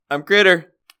I'm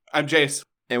Critter. I'm Jace.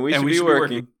 And we should be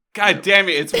working. God damn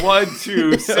it, it's 1,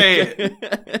 2, say it.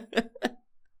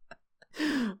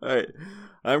 All right.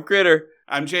 I'm Critter.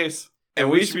 I'm Jace. And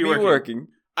we should be working.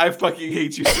 I fucking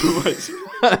hate you so much.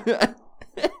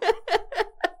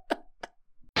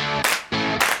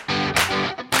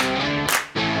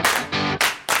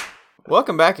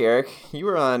 Welcome back, Eric. You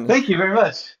were on Thank you very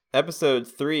much. episode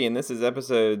 3, and this is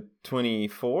episode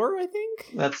 24, I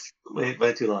think? That's way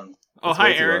too long. Oh, That's hi,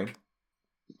 way too Eric. long.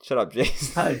 Shut up,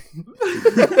 Jason. Hi.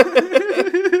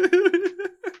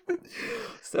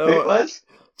 So, Wait, what?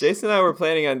 Jason and I were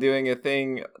planning on doing a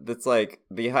thing that's like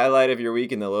the highlight of your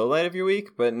week and the low light of your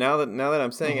week, but now that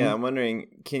I'm saying it, I'm wondering,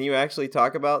 can you actually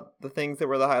talk about the things that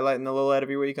were the highlight and the low light of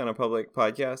your week on a public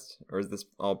podcast? Or is this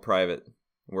all private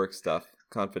work stuff,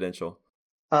 confidential?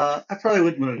 I probably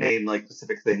wouldn't want to name like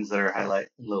specific things that are highlight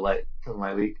and low light of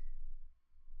my week.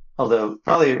 Although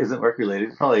probably it isn't work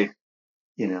related. Probably,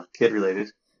 kid related.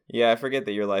 Yeah, I forget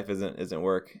that your life isn't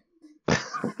work.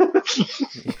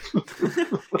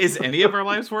 Is any of our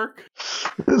lives work?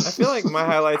 I feel like my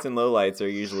highlights and lowlights are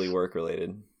usually work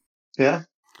related. Yeah.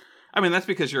 I mean, that's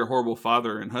because you're a horrible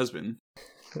father and husband.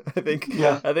 I think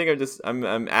Yeah.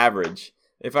 I'm average.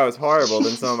 If I was horrible,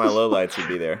 then some of my lowlights would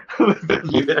be there.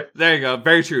 There you go.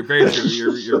 Very true. Very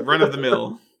true. You're run of the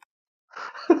mill.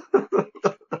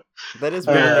 That is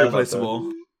Very weird, though.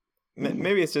 replaceable.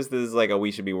 Maybe it's just this is like a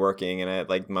we should be working,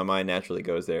 and my mind naturally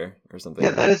goes there or something.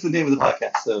 Yeah, that is the name of the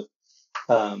podcast.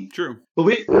 So, True. but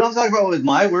we don't talk about what was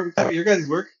my work. Your guys'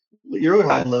 work. Your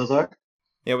high and lows are.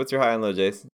 Yeah, what's your high and low,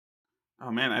 Jace?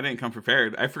 Oh man, I didn't come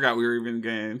prepared. I forgot we were even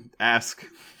going to ask.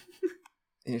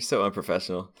 You're so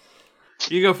unprofessional.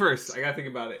 You go first. I gotta think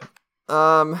about it.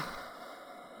 I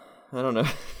don't know.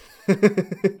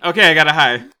 Okay, I got a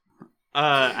high.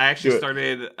 I actually Do it.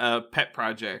 started a pet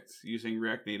project using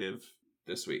React Native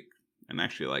this week, and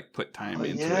actually put time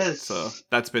into it. Yes. So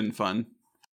that's been fun.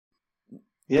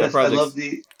 Yes, I projects- love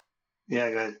the. Yeah,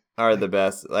 go ahead. Are the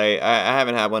best. Like I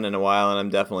haven't had one in a while, and I'm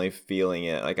definitely feeling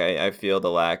it. Like I feel the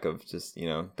lack of just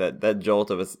that jolt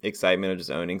of excitement of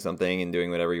just owning something and doing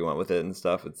whatever you want with it and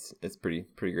stuff. It's pretty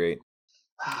great.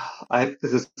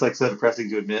 This is so depressing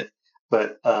to admit,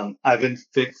 but I've been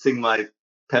fixing my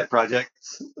pet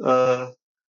projects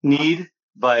need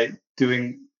by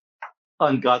doing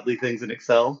ungodly things in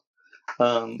Excel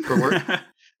for work.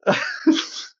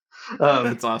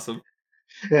 That's awesome.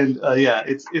 And yeah,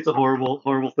 it's a horrible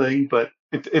thing, but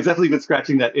it's definitely been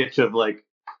scratching that itch of I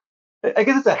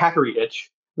guess it's a hackery itch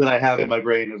that I have in my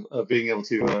brain of being able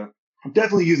to. I'm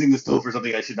definitely using this tool for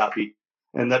something I should not be,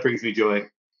 and that brings me joy.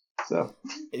 So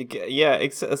Yeah,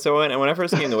 so when I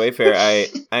first came to Wayfair,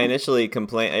 I initially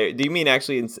complained. Do you mean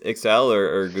actually in Excel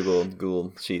or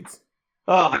Google Sheets?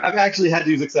 oh, I've actually had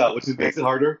to use Excel, which makes it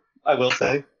harder, I will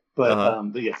say.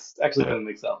 But yes, actually been in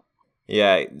Excel.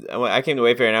 Yeah, I came to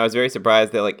Wayfair and I was very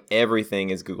surprised that everything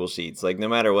is Google Sheets. No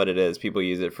matter what it is, people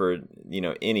use it for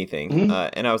anything. Mhm.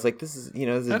 And I was like, this is this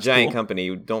is a That's giant cool.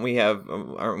 company. Don't we have?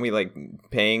 Aren't we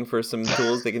paying for some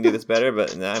tools that can do this better?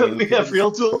 But no, I So mean, we have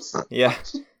real tools. yeah,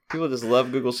 people just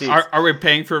love Google Sheets. Are we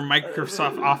paying for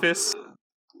Microsoft Office?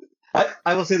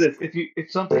 I will say this: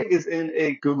 if something is in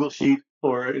a Google Sheet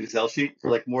or an Excel sheet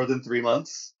for more than 3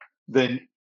 months, then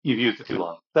you've used it too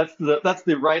long. That's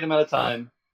the right amount of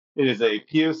time. It is a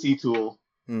POC tool,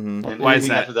 Mm-hmm. and Why is anything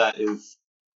that? after that is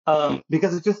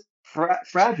because it's just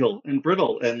fragile and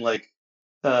brittle, and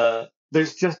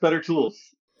there's just better tools.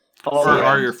 all Or around.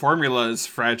 are your formulas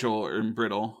fragile and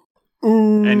brittle?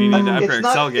 And you need to up your It's not-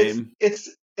 Excel it's- game.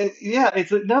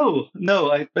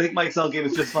 No. I think my Excel game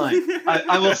is just fine.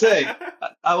 I will say,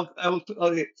 I will.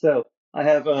 Okay, so I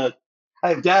have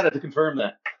data to confirm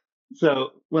that.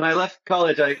 So when I left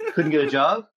college, I couldn't get a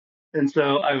job, and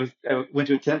so I went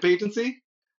to a temp agency,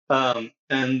 and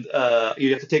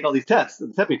you have to take all these tests at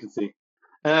the temp agency,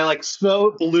 and I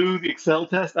so blew the Excel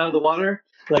test out of the water.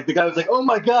 The guy was like, "Oh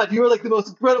my God, you are the most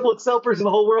incredible Excel person in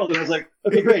the whole world," and I was like,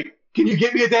 "Okay, great. Can you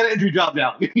get me a data entry job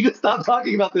now? Can you just stop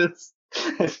talking about this?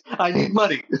 I need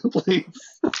money, please."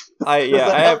 I Does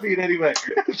that have help me in any way?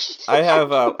 I have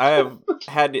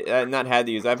had not had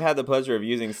to use. I've had the pleasure of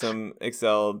using some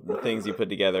Excel things you put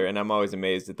together, and I'm always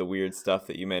amazed at the weird stuff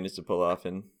that you manage to pull off.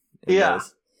 In Yeah.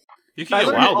 those. You can I get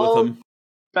learned it wild all- with them.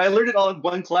 I learned it all in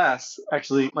one class.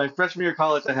 Actually, my freshman year of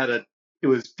college, it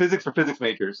was physics for physics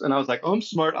majors, and I was like, "Oh, I'm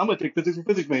smart. I'm gonna take physics for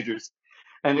physics majors,"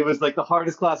 and it was the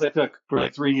hardest class I took for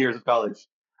 3 years of college.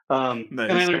 And I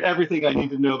Nice. learned everything I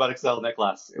needed to know about Excel in that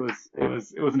class. It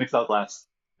was an Excel class.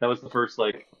 That was the first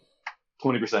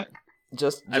 20%.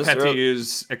 Just I've had early- to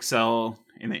use Excel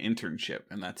in an internship,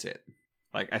 and that's it.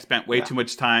 Like, I spent way too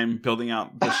much time building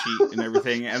out the sheet and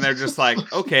everything, and they're just like,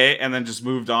 okay, and then just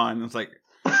moved on. It's like,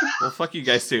 well, fuck you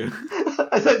guys too.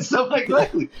 I said so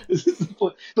exactly.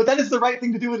 But that is the right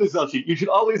thing to do with an Excel sheet. You should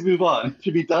always move on. It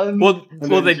should be done. Well,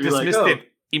 they dismissed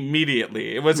it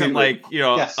immediately. It wasn't like,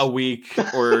 a week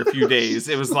or a few days.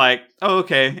 It was like, oh,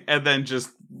 okay, and then just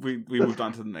we moved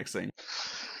on to the next thing.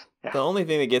 The only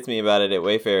thing that gets me about it at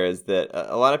Wayfair is that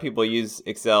a lot of people use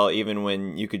Excel even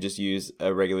when you could just use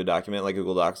a regular document, like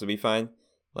Google Docs would be fine.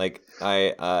 Like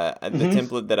the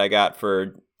template that I got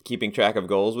for keeping track of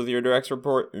goals with your direct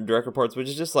reports, which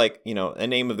is just like, a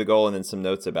name of the goal and then some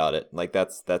notes about it. Like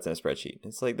that's in a spreadsheet.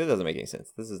 It's like, that doesn't make any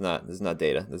sense. This is not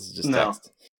data. This is just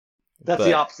text. That's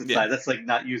the opposite side. That's like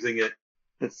not using it.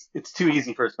 It's too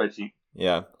easy for a spreadsheet.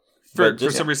 Yeah. For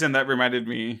some reason that reminded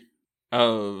me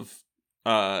of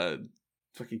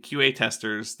fucking QA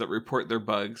testers that report their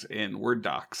bugs in Word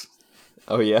docs.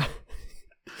 Oh yeah.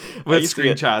 With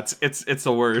screenshots. It's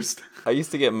the worst. I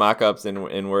used to get mock-ups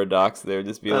in Word docs. They would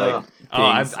just be like,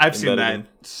 I've seen that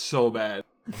so bad.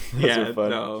 Yeah, fun.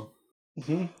 No.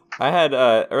 Mm-hmm. I had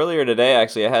earlier today,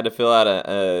 actually, I had to fill out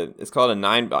it's called a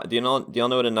 9-box. Do y'all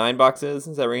know what a 9-box is?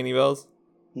 Does that ring any bells?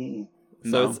 Mm-mm.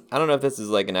 So I don't know if this is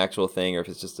like an actual thing or if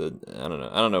it's just I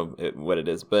don't know what it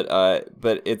is, but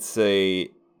it's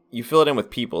you fill it in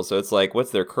with people. So it's like, what's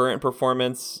their current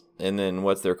performance, and then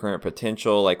what's their current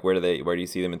potential? Like, where do you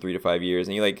see them in 3 to 5 years?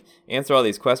 And you like answer all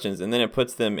these questions, and then it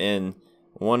puts them in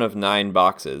one of 9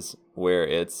 boxes where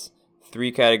it's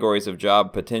 3 categories of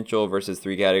job potential versus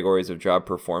 3 categories of job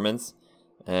performance.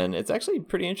 And it's actually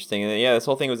pretty interesting. And yeah, this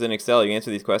whole thing was in Excel. You answer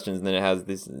these questions, and then it has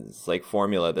this like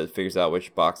formula that figures out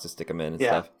which box to stick them in and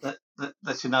stuff.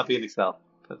 That should not be in Excel.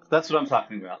 That's what I'm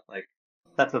talking about. Like,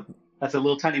 that's a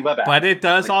little tiny web app. But it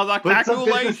does all the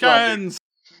calculations.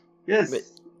 Yes.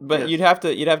 But yes. you'd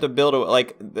have to build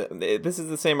this is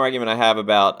the same argument I have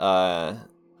about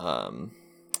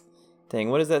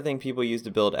what is that thing people use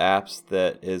to build apps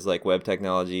that is like web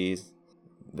technologies,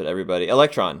 but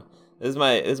Electron. This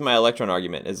is my Electron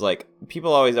argument. Is like,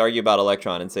 people always argue about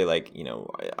Electron and say, like,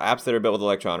 apps that are built with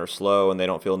Electron are slow and they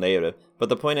don't feel native. But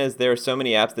the point is, there are so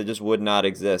many apps that just would not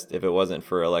exist if it wasn't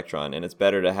for Electron, and it's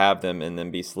better to have them and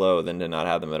then be slow than to not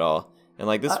have them at all. And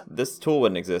like this tool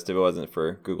wouldn't exist if it wasn't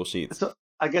for Google Sheets. So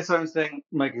I guess what I'm saying,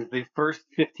 Mike, is the first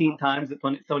 15 times that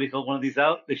somebody filled one of these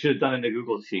out, they should have done it in a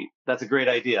Google Sheet. That's a great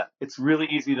idea. It's really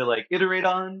easy to like iterate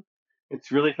on.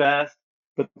 It's really fast.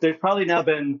 But there's probably now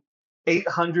been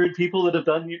 800 people that have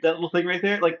done that little thing right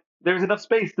there. Like, there's enough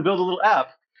space to build a little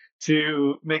app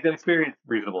to make that experience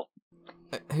reasonable.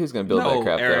 Who's going to build that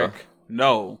crap, Eric,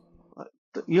 though?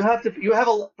 No. You have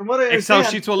from what I understand, Excel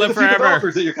sheets will live forever.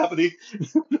 Developers at your company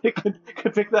they could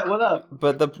pick that one up.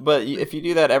 But if you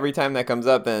do that every time that comes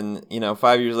up, then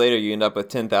 5 years later you end up with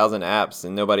 10,000 apps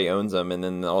and nobody owns them, and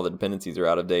then all the dependencies are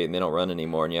out of date and they don't run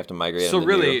anymore, and you have to migrate. So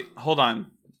really, hold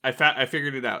on. I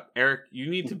figured it out. Eric, you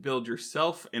need to build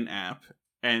yourself an app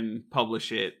and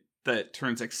publish it that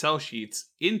turns Excel sheets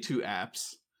into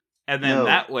apps, and then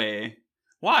that way,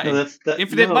 why? No,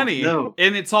 infinite money,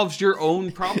 and it solves your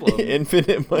own problem.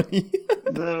 Infinite money.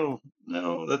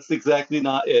 No, that's exactly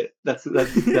not it. That's.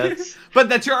 But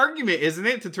that's your argument, isn't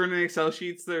it? To turn in Excel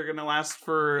sheets that are going to last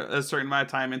for a certain amount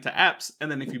of time into apps, and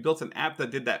then if you built an app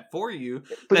that did that for you,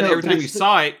 then every time you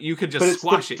saw it, you could just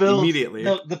squash it immediately.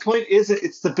 No, the point is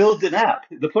it's to build an app.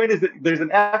 The point is that there's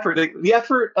an effort. The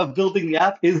effort of building the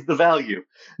app is the value,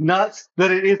 not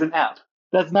that it is an app.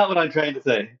 That's not what I'm trying to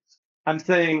say. I'm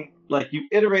saying, like, you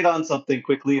iterate on something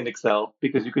quickly in Excel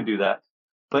because you can do that,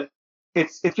 but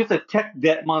it's just a tech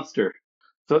debt monster.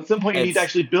 So at some point you need to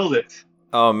actually build it.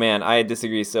 Oh man, I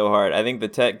disagree so hard. I think the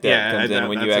tech debt comes in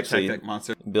when you actually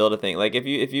build a thing. Like if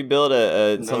you build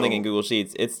something in Google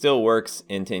Sheets, it still works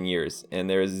in 10 years, and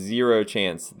there is zero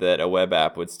chance that a web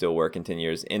app would still work in 10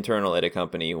 years internal at a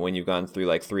company when you've gone through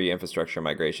like 3 infrastructure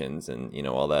migrations and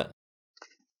all that.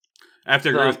 I have to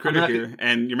agree with Critter here,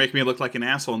 and you're making me look like an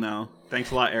asshole now.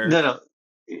 Thanks a lot, Eric. No.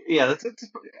 Yeah, that's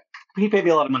he paid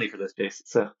me a lot of money for this, Jason.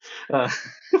 So,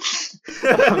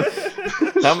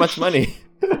 how much money?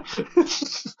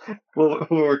 we'll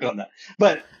work on that.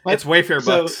 But it's Wayfair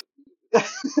bucks.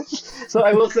 So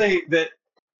I will say that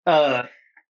I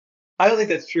don't think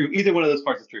that's true. Either one of those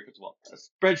parts is true. First of all, a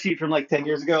spreadsheet from like 10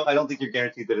 years ago, I don't think you're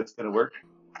guaranteed that it's going to work.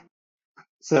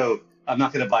 So I'm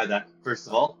not going to buy that. First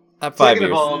of all, at 5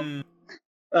 years.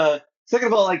 Second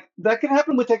of all, like, that can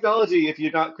happen with technology if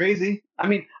you're not crazy. I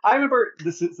mean, I remember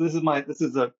this is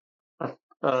a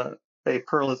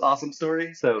Perl is awesome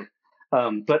story. So,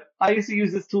 but I used to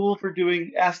use this tool for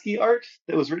doing ASCII art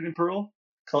that was written in Perl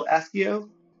called ASCII-O.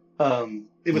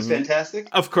 It was fantastic.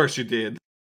 Of course you did.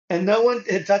 and no one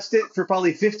had touched it for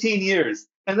probably 15 years.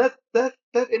 And and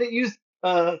it used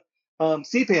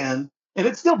CPAN, and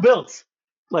it still built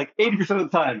like 80%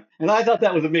 of the time. And I thought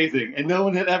that was amazing, and no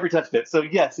one had ever touched it. So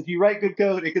yes, if you write good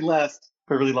code, it can last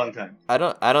for a really long time. I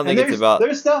don't think it's about.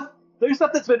 There's stuff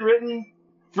that's been written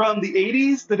from the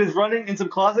 80s that is running in some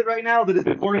closet right now that has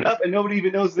been boarded up, and nobody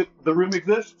even knows that the room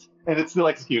exists, and it's still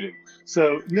executing.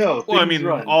 So no. Well, I mean,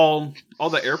 all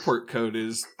the airport code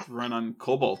is run on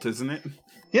Cobalt, isn't it?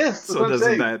 Yes. So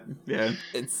doesn't that? Yeah.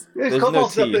 There's Cobalt no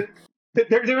stuff T.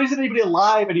 there isn't anybody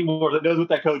alive anymore that knows what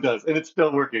that code does, and it's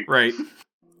still working. Right.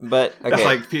 But okay, That's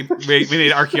like we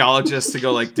need archaeologists to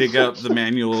go like dig up the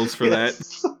manuals for that.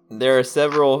 there are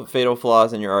several fatal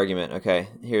flaws in your argument. Okay,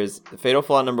 here's fatal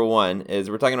flaw number one is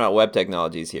we're talking about web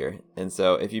technologies here. And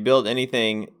so if you build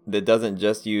anything that doesn't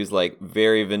just use like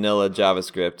very vanilla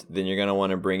JavaScript, then you're going to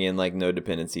want to bring in like node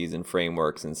dependencies and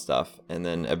frameworks and stuff. And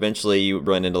then eventually you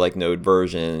run into like node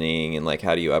versioning and like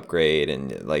how do you upgrade,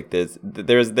 and like there's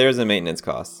a maintenance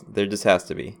cost. There just has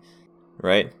to be,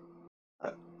 right?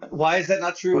 Why is that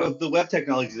not true of the web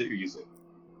technologies that you're using?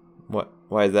 What?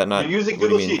 Why is that not? You're using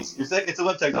Google Sheets. You're saying it's a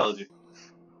web technology.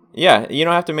 Yeah, you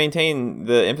don't have to maintain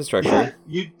the infrastructure. Yeah,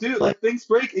 you do. Like things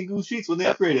break in Google Sheets when they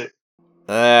upgrade it.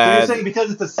 So you're saying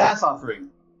because it's a SaaS offering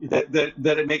that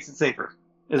it makes it safer.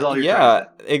 Is all you're trying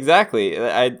to say. Exactly.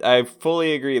 I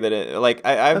fully agree that it like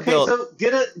I've built. So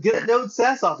get a Node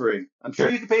SaaS offering. I'm sure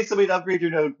you can pay somebody to upgrade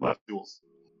your Node modules.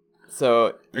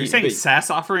 So are you saying SaaS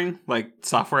offering, like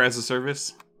software as a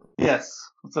service? Yes,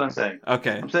 that's what I'm saying.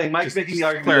 Okay. I'm saying Mike's making the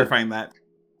argument. Clarifying that.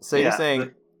 So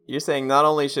you're saying not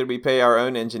only should we pay our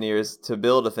own engineers to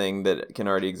build a thing that can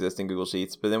already exist in Google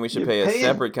Sheets, but then we should pay a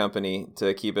separate company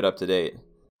to keep it up to date.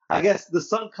 I guess the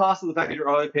sunk cost of the fact that you're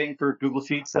already paying for Google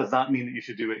Sheets does not mean that you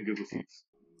should do it in Google Sheets.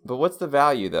 But what's the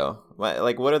value though?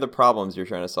 Like, what are the problems you're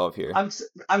trying to solve here? I'm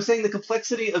saying the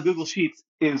complexity of Google Sheets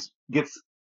gets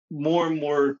more and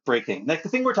more breaking. Like the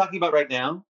thing we're talking about right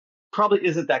now probably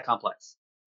isn't that complex.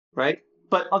 Right?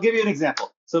 But I'll give you an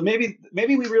example. So maybe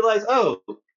we realize, oh,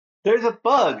 there's a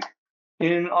bug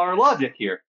in our logic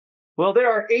here. Well,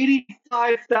 there are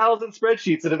 85,000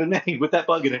 spreadsheets that have been made with that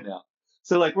bug in it now.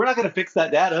 So like, we're not going to fix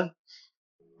that data,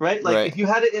 right? Like if you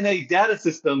had it in a data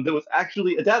system that was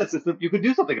actually a data system, you could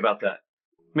do something about that.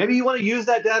 Maybe you want to use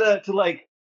that data to like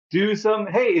do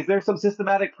hey, is there some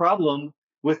systematic problem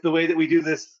with the way that we do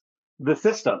the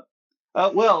system?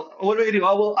 Well, what do we do?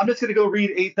 Oh, well, I'm just going to go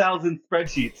read 8,000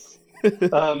 spreadsheets to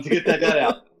get that data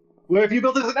out. Where if you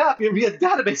build this as an app, you'd be a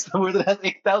database somewhere that has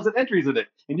 8,000 entries in it,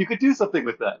 and you could do something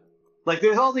with that. Like,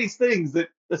 there's all these things that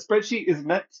a spreadsheet is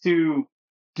meant to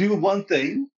do one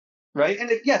thing, right? And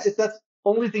if that's the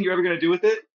only thing you're ever going to do with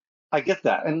it, I get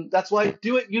that. And that's why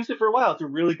use it for a while. It's a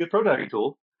really good prototyping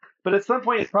tool. But at some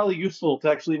point, it's probably useful to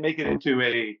actually make it into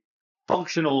a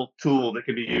functional tool that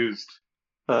can be used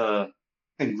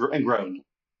and grown.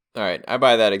 All right, I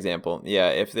buy that example. Yeah,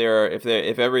 if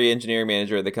every engineering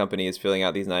manager at the company is filling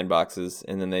out these 9 boxes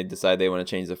and then they decide they want to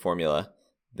change the formula,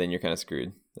 then you're kind of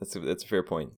screwed. That's a fair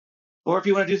point. Or if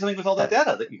you want to do something with all that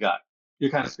data that you got,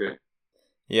 you're kind of screwed.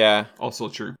 Yeah, also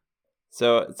true.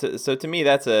 So to me,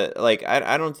 that's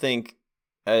I don't think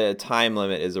a time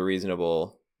limit is a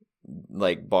reasonable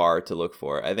like bar to look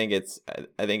for. I think it's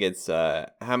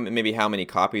how many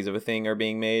copies of a thing are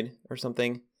being made or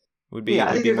something would be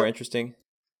more interesting.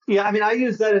 Yeah, I mean, I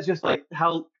use that as just like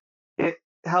how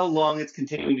long it's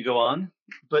continuing to go on.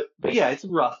 But yeah, it's a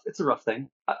rough thing.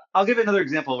 I'll give another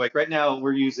example. Like right now,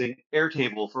 we're using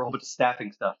Airtable for a whole bunch of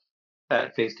staffing stuff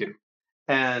at Phase 2,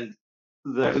 and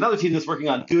there's another team that's working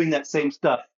on doing that same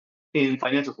stuff in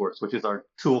Financial Force, which is our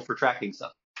tool for tracking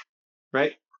stuff.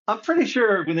 Right? I'm pretty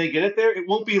sure when they get it there, it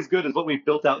won't be as good as what we've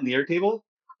built out in the Airtable.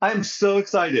 I'm so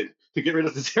excited to get rid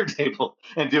of this Airtable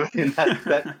and do it in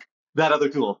that other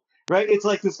tool. Right? It's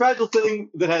like this fragile thing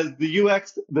that has the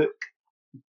UX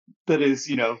that is,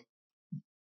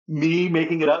 me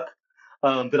making it up,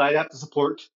 that I'd have to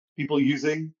support people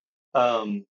using.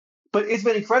 But it's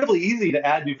been incredibly easy to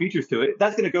add new features to it.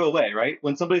 That's going to go away, right?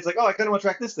 When somebody's like, oh, I kind of want to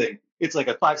track this thing. It's like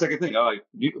a 5-second thing. Oh,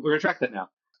 we're going to track that now.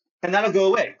 And that'll go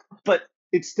away. But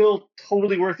it's still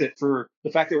totally worth it for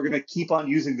the fact that we're going to keep on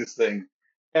using this thing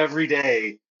every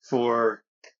day for,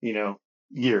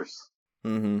 years.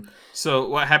 Mm-hmm. So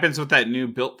what happens with that new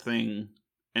built thing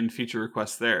and feature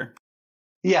requests there?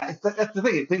 Yeah, that's the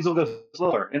thing. Things will go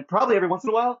slower. And probably every once in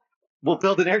a while, we'll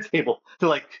build an Airtable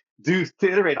to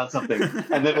iterate on something,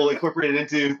 and then we'll incorporate it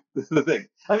into the thing.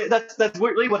 I mean, that's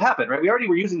really what happened, right? We already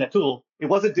were using that tool. It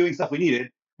wasn't doing stuff we needed.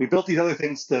 We built these other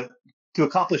things to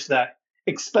accomplish that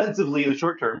expensively in the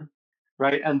short term,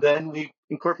 right? And then we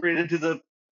incorporated it into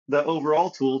the overall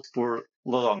tool for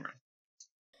the long run.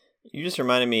 You just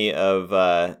reminded me of,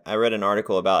 I read an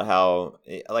article about how,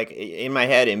 like, in my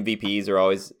head, MVPs are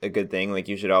always a good thing. Like,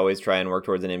 you should always try and work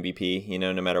towards an MVP,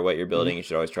 no matter what you're building, you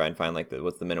should always try and find, like,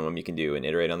 what's the minimum you can do and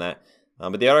iterate on that.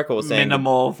 But the article was saying...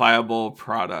 Minimal viable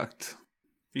product.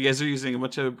 You guys are using a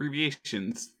bunch of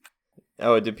abbreviations.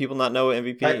 Oh, do people not know what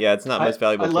MVP? Yeah, it's not most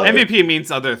valuable. MVP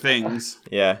means other things.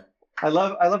 Yeah. I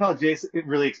love how Jason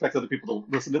really expects other people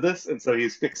to listen to this, and so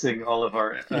he's fixing all of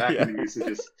our acronym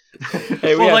usages.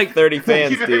 Hey, we have 30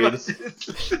 fans, dude.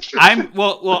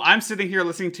 I'm sitting here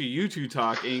listening to you two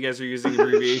talk, and you guys are using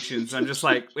abbreviations. I'm just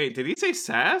like, wait, did he say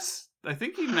SaaS? I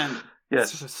think he meant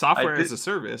software as a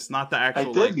service, not the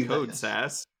actual code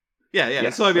SaaS. Yeah.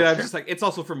 Yes, so I mean, I'm just like, it's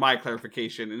also for my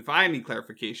clarification, and if I need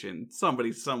clarification,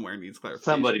 somebody somewhere needs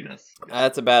clarification. Somebody does.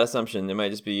 That's a bad assumption. It might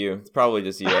just be you. It's probably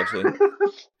just you, actually.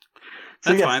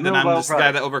 That's fine. Then I'm just the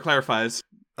guy that over clarifies.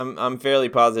 I'm fairly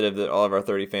positive that all of our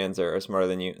 30 fans are smarter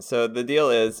than you. So the deal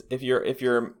is, if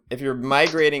you're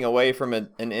migrating away from an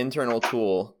internal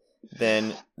tool,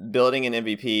 then building an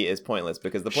MVP is pointless,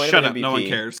 because the point of an MVP, no one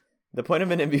cares. The point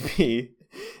of an MVP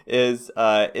is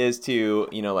to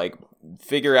like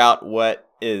figure out what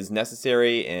is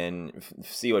necessary and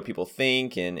see what people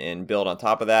think and build on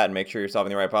top of that and make sure you're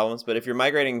solving the right problems. But if you're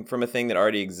migrating from a thing that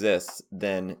already exists,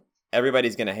 then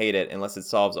everybody's going to hate it unless it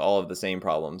solves all of the same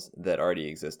problems that already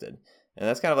existed. And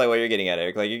that's kind of like what you're getting at,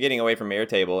 Eric. Like, you're getting away from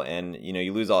Airtable, and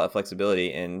you lose all that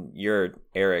flexibility, and you're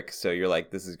Eric, so you're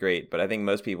like, this is great. But I think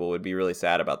most people would be really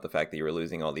sad about the fact that you were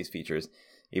losing all these features,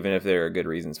 even if there are good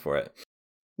reasons for it.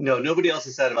 No, nobody else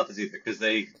is sad about this either, because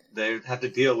they have to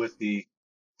deal with the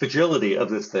fragility of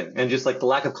this thing and just like the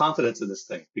lack of confidence in this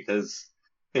thing, because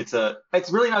it's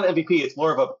really not an MVP. It's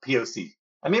more of a POC.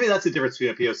 And maybe that's the difference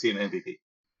between a POC and an MVP.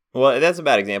 Well, that's a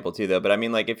bad example too, though. But I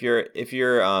mean, like, if you're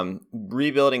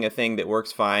rebuilding a thing that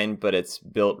works fine, but it's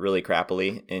built really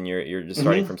crappily, and you're just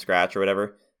starting from scratch or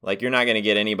whatever, like, you're not going to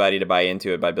get anybody to buy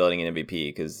into it by building an MVP,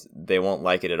 because they won't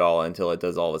like it at all until it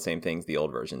does all the same things the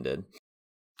old version did.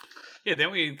 Yeah,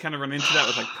 then we kind of run into that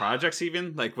with like projects,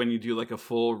 even like when you do like a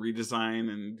full redesign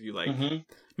and you like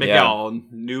make it all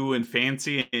new and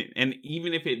fancy, and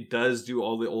even if it does do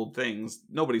all the old things,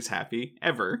 nobody's happy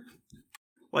ever.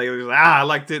 Like, I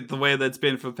liked it the way that's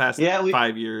been for the past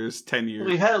 5 years, 10 years.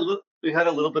 We had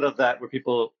a little bit of that where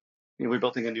people, we're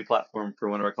building a new platform for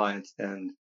one of our clients,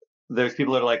 and there's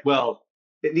people that are like, well,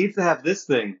 it needs to have this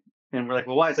thing. And we're like,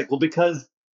 well, why? It's like, well, because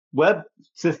web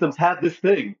systems have this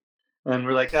thing. And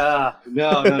we're like, no.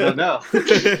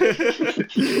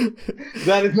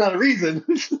 That is not a reason.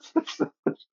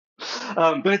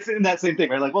 But it's in that same thing,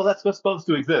 right? Like, well, that's what's supposed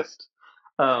to exist.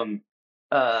 But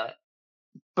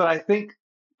I think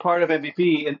part of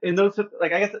MVP in those,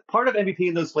 like, I guess part of MVP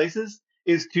in those places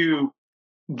is to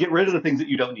get rid of the things that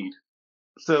you don't need.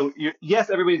 So yes,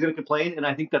 everybody's going to complain, and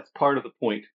I think that's part of the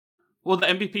point. Well, the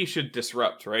MVP should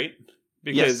disrupt, right?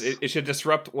 Because it should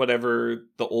disrupt whatever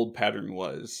the old pattern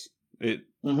was.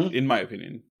 In my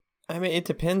opinion. I mean, it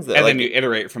depends, though. And then you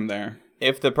iterate from there.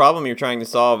 If the problem you're trying to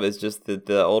solve is just that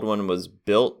the old one was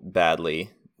built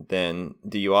badly, then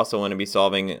do you also want to be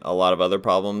solving a lot of other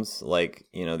problems, like,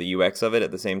 the UX of it at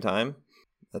the same time?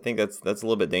 I think that's a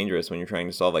little bit dangerous when you're trying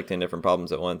to solve like 10 different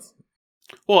problems at once.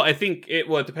 Well, I think it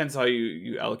depends how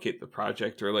you allocate the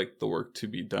project or like the work to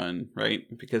be done, right?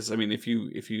 Because I mean, if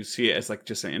you see it as like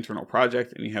just an internal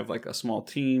project and you have like a small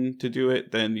team to do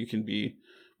it, then you can be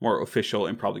more official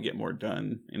and probably get more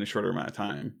done in a shorter amount of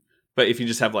time. But if you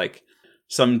just have like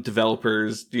some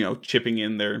developers, chipping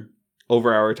in their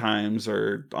over-hour times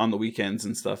or on the weekends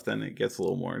and stuff, then it gets a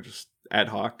little more just ad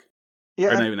hoc. Yeah,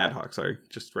 or not even ad hoc, sorry,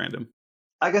 just random.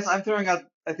 I guess I'm throwing out,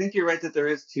 I think you're right that there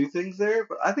is two things there,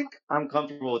 but I think I'm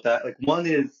comfortable with that. Like, one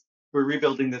is we're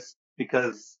rebuilding this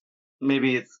because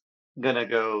maybe it's going to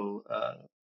go,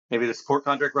 maybe the support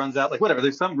contract runs out, like whatever.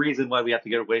 There's some reason why we have to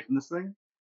get away from this thing.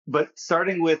 But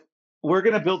starting with, we're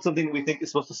going to build something that we think is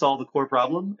supposed to solve the core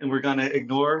problem, and we're going to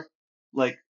ignore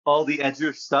like all the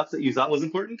edgier stuff that you thought was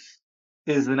important,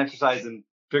 is an exercise in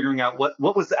figuring out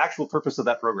what was the actual purpose of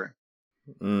that program.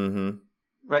 Mm-hmm.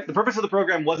 Right? The purpose of the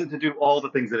program wasn't to do all the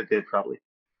things that it did, probably.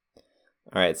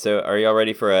 All right, so are y'all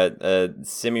ready for a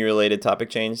semi-related topic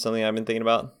change, something I've been thinking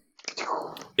about?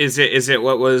 Is it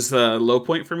what was the low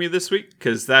point for me this week?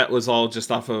 Because that was all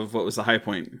just off of what was the high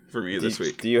point for me this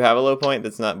week. Do you have a low point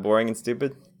that's not boring and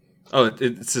stupid? Oh,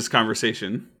 it's this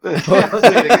conversation. It's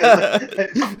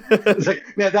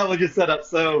like, man, that one just set up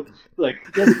so, like,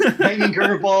 just hanging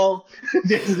curveball.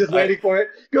 Just waiting for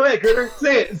it. Go ahead, Critter.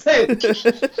 Say it.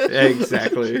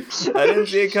 Exactly. I didn't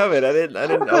see it coming. I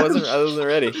wasn't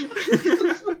ready.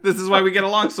 This is why we get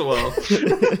along so well.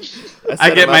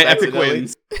 I get my epic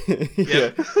wins.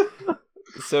 Yeah.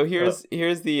 So here's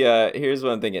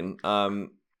what I'm thinking.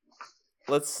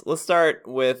 Let's start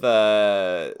with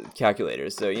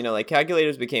calculators. So like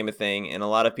calculators became a thing, and a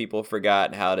lot of people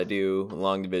forgot how to do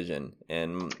long division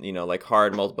and like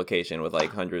hard multiplication with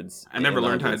like hundreds. I never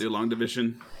learned how to do long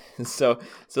division. So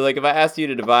like if I asked you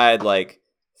to divide like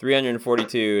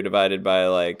 342 divided by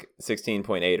like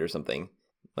 16.8 or something,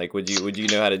 like would you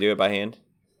know how to do it by hand?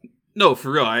 No,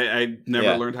 for real. I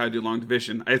never learned how to do long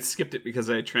division. I skipped it because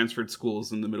I transferred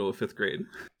schools in the middle of 5th grade.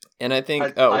 And I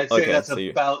think I'd say that's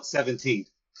about 17.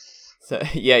 So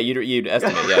yeah, you'd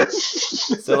estimate, yeah.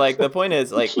 So like the point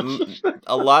is like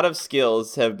a lot of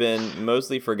skills have been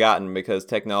mostly forgotten because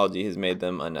technology has made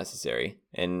them unnecessary.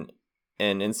 And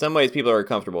in some ways people are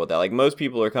comfortable with that. Like most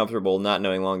people are comfortable not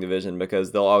knowing long division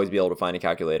because they'll always be able to find a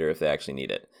calculator if they actually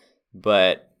need it.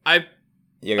 But I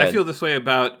feel this way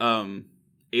about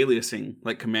aliasing,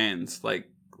 like commands, like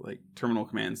terminal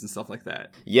commands and stuff like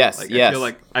that. Yes, like, yes. I feel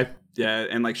like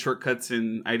and like shortcuts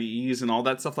in IDEs and all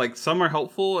that stuff. Like some are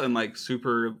helpful and like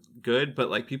super good, but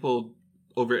like people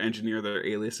over engineer their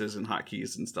aliases and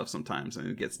hotkeys and stuff sometimes, and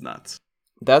it gets nuts.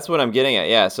 That's what I'm getting at.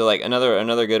 Yeah. So like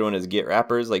another good one is Git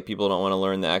wrappers. Like people don't want to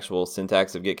learn the actual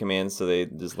syntax of Git commands, so they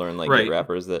just learn like Git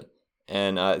wrappers that.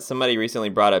 And somebody recently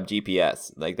brought up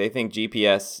GPS. Like they think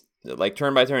GPS, like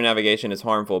turn-by-turn navigation, is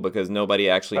harmful because nobody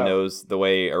actually knows the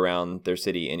way around their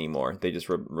city anymore. They just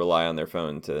rely on their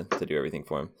phone to do everything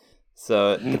for them.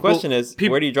 So the question is,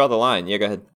 where do you draw the line? Yeah, go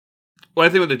ahead. Well, I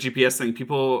think with the GPS thing,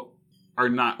 people are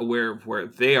not aware of where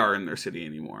they are in their city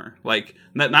anymore. Like,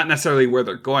 not necessarily where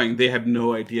they're going. They have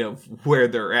no idea of where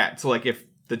they're at. So, like, if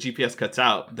the GPS cuts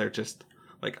out, they're just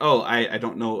like, oh, I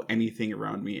don't know anything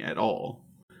around me at all.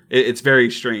 It's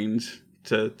very strange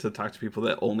to talk to people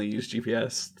that only use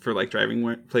GPS for, like,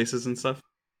 driving places and stuff.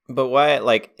 But why,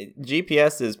 like,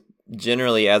 GPS is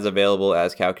generally as available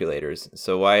as calculators.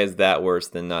 So why is that worse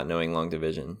than not knowing long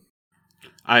division?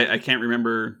 I can't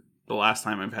remember the last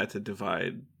time I've had to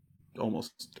divide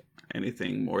almost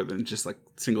anything more than just like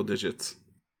single digits.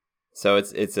 So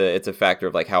it's a factor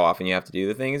of like how often you have to do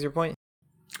the thing is your point?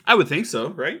 I would think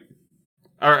so, right?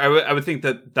 Or I would think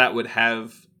that would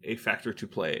have a factor to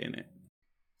play in it.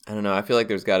 I don't know. I feel like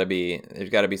there's got to be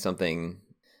something.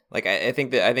 Like I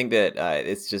think that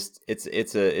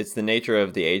it's the nature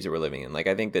of the age that we're living in. Like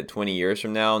I think that 20 years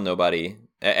from now,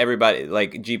 everybody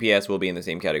like GPS will be in the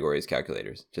same category as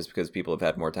calculators, just because people have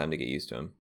had more time to get used to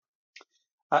them.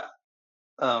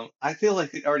 I feel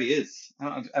like it already is.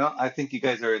 I think you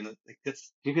guys are in the like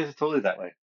this. You guys are totally that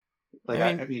way. Like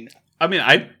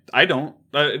I don't.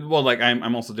 Well, like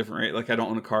I'm also different, right? Like I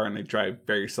don't own a car and I drive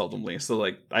very seldomly. So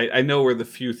like I know where the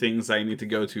few things I need to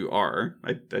go to are.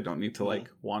 I don't need to like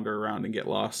wander around and get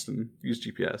lost and use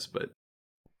GPS. But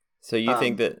so you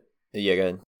think that? Yeah, go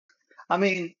ahead. I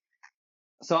mean,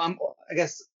 so I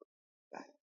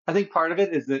think part of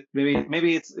it is that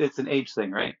maybe it's an age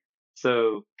thing, right?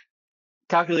 So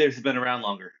calculators have been around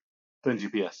longer than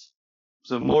GPS.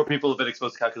 So more people have been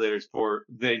exposed to calculators for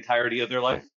the entirety of their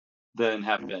life than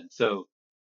have been. So,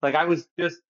 like I was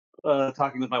just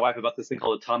talking with my wife about this thing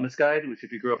called a Thomas Guide, which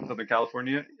if you grew up in Southern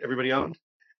California, everybody owned,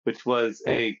 which was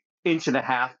a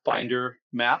 1.5-inch binder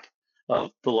map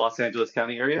of the Los Angeles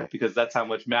County area, because that's how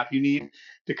much map you need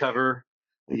to cover,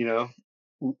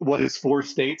 what is 4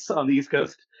 states on the East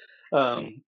Coast.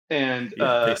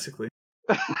 Basically.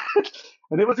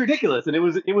 And it was ridiculous, and it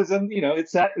was it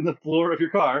sat in the floor of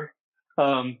your car,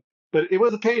 but it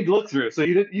was a pain to look through. So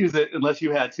you didn't use it unless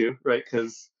you had to, right?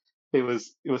 Because it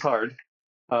was hard.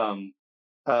 And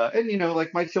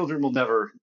like my children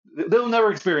they'll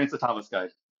never experience the Thomas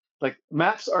Guide. Like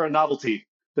maps are a novelty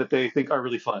that they think are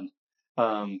really fun,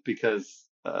 because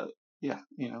that's.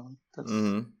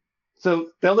 Mm-hmm.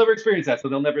 So they'll never experience that. So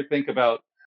they'll never think about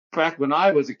back when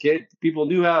I was a kid, people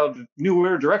knew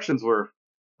where directions were.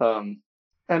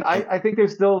 And I think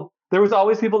there was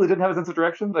always people that didn't have a sense of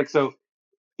direction. Like, so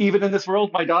even in this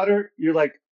world, my daughter, you're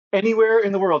like anywhere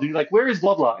in the world, and you're like, where is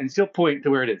blah, blah? And she'll point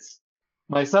to where it is.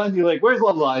 My son, you're like, where's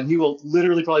blah, blah? And he will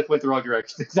literally probably point the wrong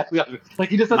direction. Exactly. Like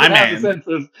he just doesn't have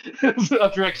the sense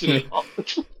of direction at all.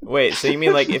 Wait, so you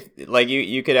mean like if like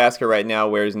you could ask her right now,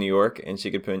 where's New York? And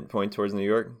she could point towards New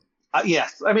York?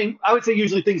 Yes. I mean, I would say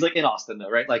usually things like in Austin though,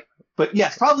 right? Like, but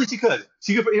yes, probably she could.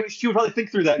 She would probably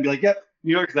think through that and be like, yep,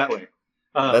 New York's that way.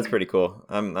 That's pretty cool.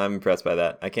 I'm impressed by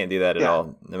that. I can't do that at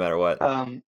all, no matter what.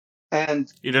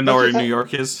 And you don't know where New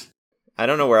York is? I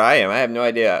don't know where I am. I have no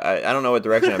idea. I don't know what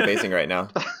direction I'm facing right now.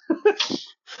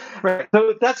 Right.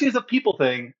 So that's just a people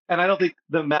thing, and I don't think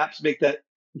the maps make that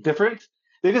different.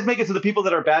 They just make it so the people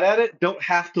that are bad at it don't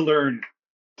have to learn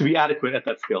to be adequate at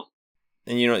that skill.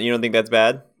 And you don't think that's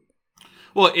bad?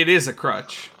 Well, it is a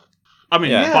crutch. I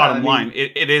mean, Yeah. bottom line,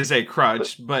 it is a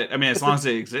crutch, but I mean, as long as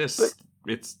it exists,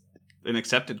 it's an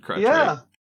accepted crutch, yeah. right?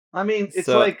 I mean, it's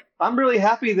So- like I'm really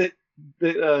happy that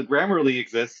Grammarly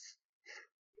exists.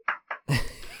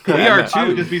 We are I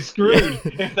would too. just be screwed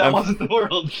if that I'm- wasn't the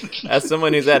world. As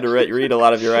someone who's had to read a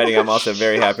lot of your writing, I'm also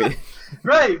very happy.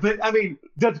 Right, but I mean,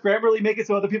 does Grammarly make it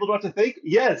so other people don't have to think?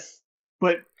 Yes,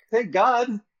 but thank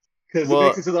God, because Well- it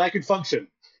makes it so that I can function.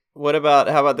 How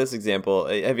about this example?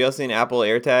 Have y'all seen Apple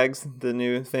AirTags, the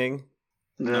new thing?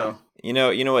 No. You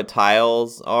know what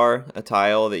tiles are? A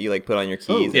tile that you like put on your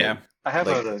keys. Yeah. I have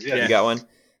Like, one of those. You Yeah. got one?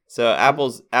 So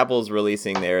Apple's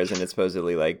releasing theirs, and it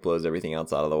supposedly like blows everything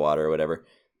else out of the water or whatever.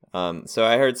 So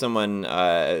I heard someone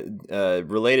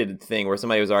related thing where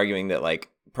somebody was arguing that like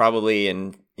probably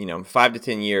in 5 to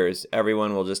 10 years,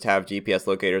 everyone will just have GPS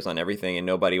locators on everything, and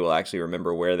nobody will actually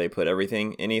remember where they put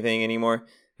anything anymore.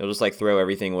 They'll just like throw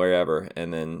everything wherever,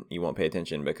 and then you won't pay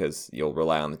attention because you'll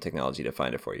rely on the technology to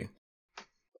find it for you.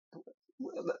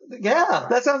 Yeah,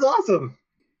 that sounds awesome.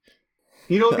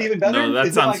 You know what'd be even better? No, that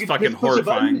Is if I sounds could fucking just push a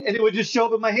button horrifying. and it would just show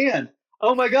up in my hand.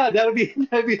 Oh my God, that'd be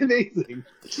amazing.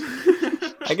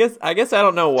 I guess I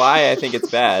don't know why I think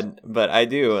it's bad, but I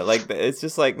do. Like, it's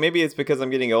just like, maybe it's because I'm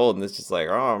getting old and it's just like,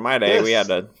 oh, my day, we Yes.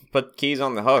 had to put keys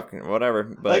on the hook and whatever.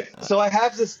 But So I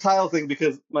have this tile thing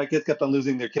because my kids kept on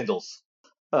losing their Kindles.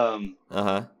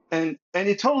 uh-huh. And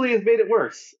it totally has made it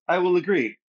worse. I will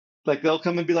agree. Like they'll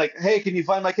come and be like, "Hey, can you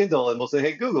find my Kindle?" And we'll say,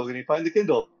 "Hey, Google, can you find the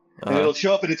Kindle?" And it'll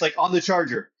show up and it's like on the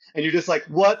charger. And you're just like,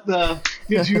 "What the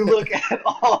did you look at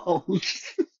all?"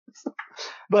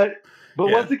 But Yeah.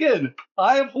 once again,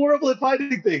 I am horrible at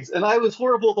finding things, and I was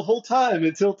horrible the whole time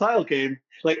until Tile came.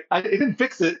 Like it didn't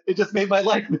fix it; it just made my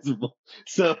life miserable.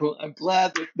 So I'm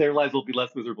glad that their lives will be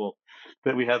less miserable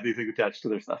that we have these things attached to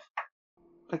their stuff.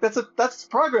 Like that's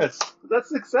progress. That's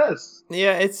success.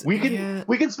 Yeah, We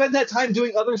can spend that time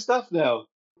doing other stuff now.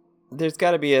 There's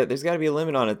got to be a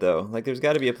limit on it though. Like, there's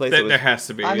got to be a place. There has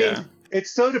to be, I yeah. mean,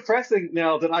 it's so depressing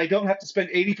now that I don't have to spend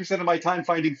 80% of my time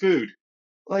finding food.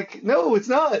 Like, no, it's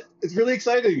not. It's really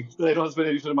exciting that I don't have to spend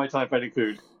 80% of my time finding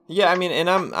food. Yeah, I mean, and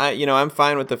I'm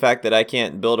fine with the fact that I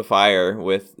can't build a fire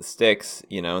with sticks,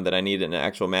 that I need an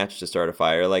actual match to start a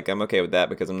fire. Like, I'm okay with that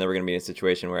because I'm never going to be in a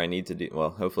situation where I need to do, well,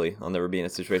 hopefully I'll never be in a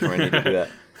situation where I need to do that.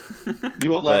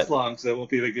 You won't last long, so it won't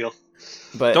be a big deal.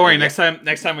 But Don't worry, next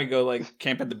time we go like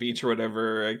camp at the beach or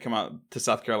whatever, I come out to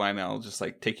South Carolina, I'll just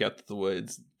like take you out to the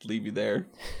woods, leave you there.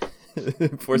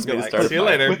 force me to Like, start a see you fire.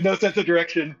 later. With no sense of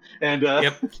direction and,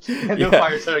 Yep. and no Yeah.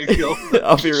 fire starting skill.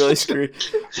 I'll be really screwed.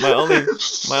 My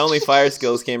only fire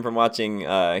skills came from watching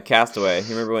Castaway. You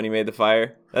remember when he made the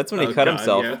fire? That's when he Oh, cut God,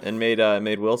 himself yeah. and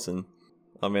made Wilson.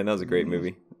 Oh man, that was a great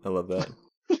movie. I love that.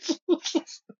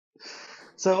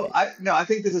 So I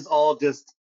think this is all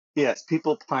just, yes,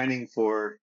 people pining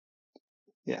for,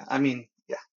 yeah, I mean,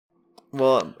 yeah.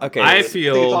 Well, okay. I think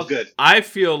it's all good. I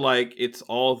feel like it's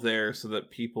all there so that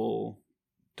people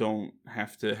don't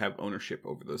have to have ownership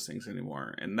over those things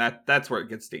anymore, and that's where it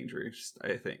gets dangerous.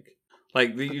 I think,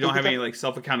 like you don't have any like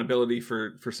self accountability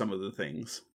for some of the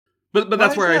things, but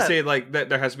that's Why where is I that? say like that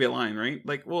there has to be a line, right?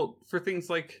 Like, well, for things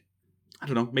like I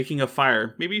don't know, making a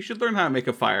fire, maybe you should learn how to make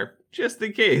a fire just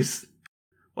in case.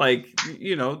 Like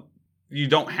you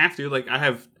don't have to. Like I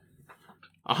have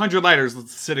 100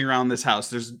 lighters sitting around this house.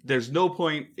 There's no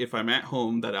point if I'm at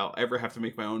home that I'll ever have to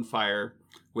make my own fire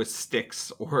with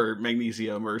sticks or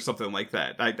magnesium or something like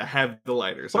that. I have the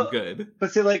lighters. I'm Well, good.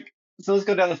 But see, so let's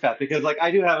go down this path because,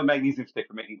 I do have a magnesium stick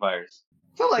for making fires.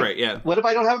 So, Right, yeah. what if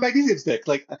I don't have a magnesium stick?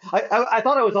 Like, I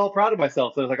thought I was all proud of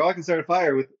myself. So I was like, oh, I can start a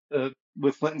fire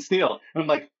with flint and steel. And I'm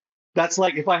like, that's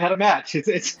like if I had a match.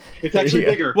 It's actually Yeah.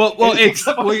 bigger. Well, And it's takes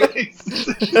up more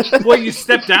space. well, you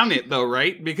step down it though,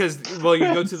 right? Because you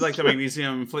go to like the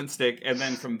magnesium flint stick, and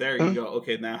then from there you go,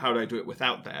 okay, now how do I do it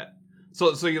without that? So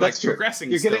you're like That's true.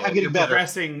 progressing. I'm getting You're better.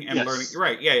 progressing and Yes. learning.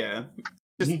 Right? Yeah.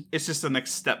 Mhm. It's just the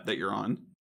next step that you're on.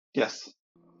 Yes.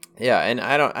 Yeah, and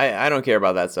I don't care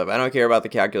about that stuff. I don't care about the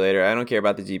calculator. I don't care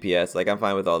about the GPS. Like, I'm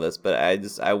fine with all this, but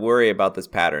I worry about this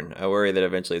pattern. I worry that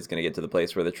eventually it's going to get to the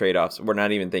place where the trade-offs, we're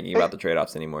not even thinking about the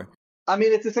trade-offs anymore. I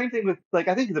mean, it's the same thing with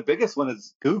I think the biggest one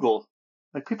is Google.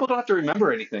 Like, people don't have to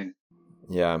remember anything.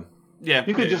 Yeah. Yeah,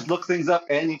 You can yeah. just look things up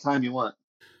anytime you want.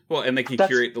 Well, and they can That's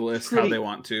curate the list how pretty- they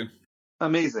want to.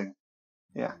 Amazing.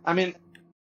 Yeah. I mean,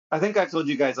 I think I've told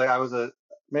you guys,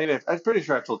 I'm pretty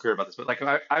sure I've told Kurt about this, but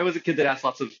I was a kid that asked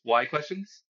lots of why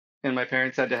questions, and my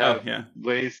parents had to have Oh, yeah.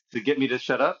 ways to get me to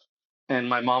shut up. And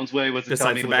my mom's way was to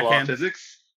tell Besides me the it was a law of backhand?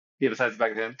 physics. Yeah, besides the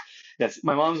backhand. Yes,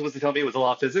 my mom's was to tell me it was a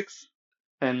law of physics,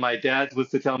 and my dad's was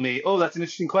to tell me, oh, that's an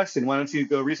interesting question. Why don't you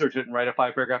go research it and write a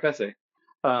 5-paragraph essay?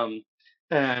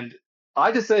 And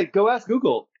I just say, go ask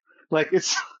Google. Like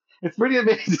it's pretty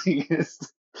amazing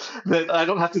that I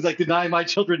don't have to like deny my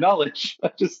children knowledge.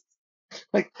 I just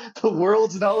like the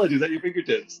world's knowledge is at your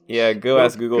fingertips. Yeah, go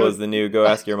ask Google is the new go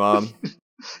ask your mom.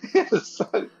 Yes,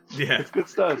 Yeah, it's good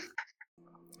stuff.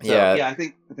 So, Yeah. I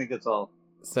think that's all.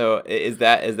 So is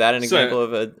that an example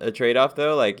of a trade-off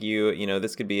though? Like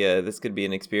this could be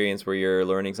an experience where you're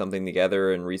learning something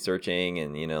together and researching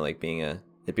and like being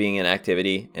an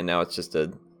activity, and now it's just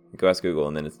a go ask Google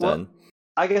and then it's done.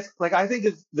 I guess like I think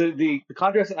it's the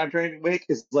contrast that I'm trying to make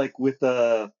is like with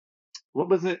what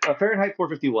was it? Fahrenheit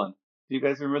 451. Do you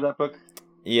guys remember that book?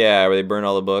 Yeah, where they burn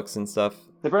all the books and stuff.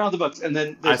 They burn all the books, and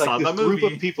then there's like this group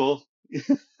of people.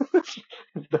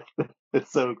 It's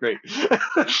so great.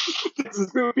 There's this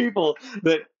group of people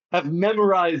that have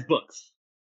memorized books,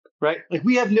 right? Like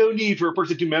we have no need for a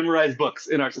person to memorize books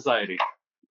in our society.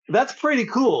 That's pretty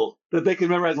cool that they can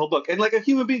memorize a whole book, and like a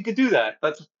human being could do that.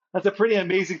 That's a pretty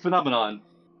amazing phenomenon.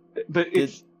 But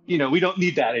it's we don't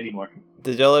need that anymore.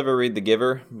 Did y'all ever read The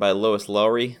Giver by Lois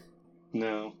Lowry?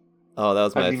 No. Oh, that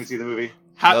was I didn't even see the movie.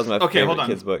 That was my favorite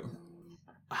kids book.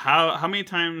 How many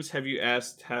times have you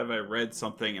asked, have I read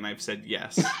something, and I've said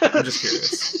yes? I'm just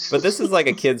curious. But this is like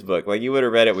a kid's book. Like you would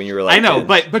have read it when you were like I know,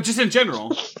 10. but just in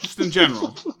general.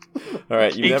 All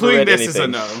right, you've never including read this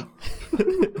anything. is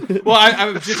a no. Well, I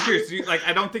was just curious.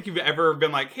 I don't think you've ever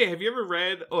been like, hey, have you ever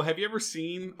read? Oh, have you ever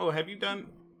seen? Oh, have you done?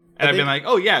 And I've been like,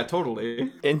 oh yeah,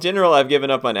 totally. In general, I've given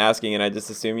up on asking, and I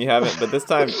just assume you haven't. But this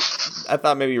time, I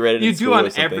thought maybe you read it. You in do school on or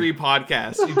something. every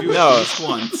podcast. You do it at least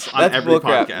once on That's every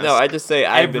bullcrap. podcast. No, I just say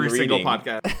I've been every reading. single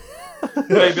podcast.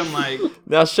 I've been like,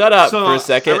 now shut up so for a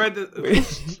second. I read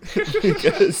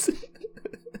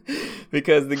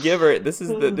because The Giver. This is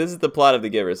the plot of The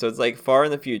Giver. So it's like far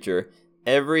in the future.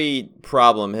 Every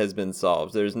problem has been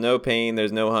solved. There's no pain.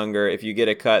 There's no hunger. If you get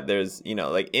a cut, there's,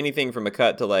 like anything from a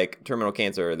cut to like terminal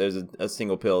cancer, there's a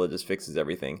single pill that just fixes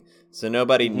everything. So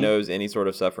nobody knows any sort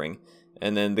of suffering.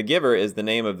 And then The Giver is the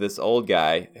name of this old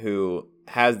guy who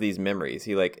has these memories.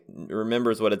 He like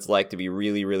remembers what it's like to be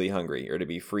really, really hungry or to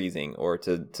be freezing or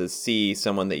to see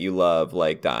someone that you love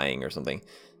like dying or something.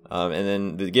 And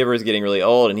then the giver is getting really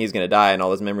old and he's going to die and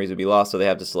all his memories would be lost. So they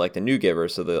have to select a new giver.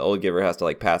 So the old giver has to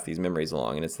like pass these memories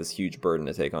along, and it's this huge burden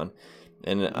to take on.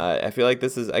 And I feel like I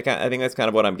think that's kind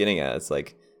of what I'm getting at. It's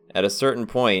like at a certain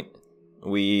point,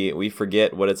 we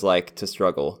forget what it's like to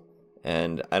struggle.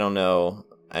 And I don't know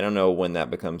when that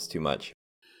becomes too much.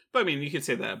 But I mean, you could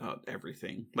say that about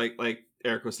everything. Like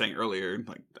Eric was saying earlier,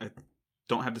 like I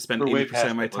don't have to spend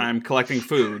 80% of my time collecting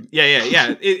food.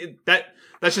 Yeah.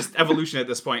 That's just evolution at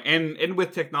this point. And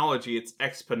with technology, it's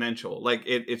exponential. Like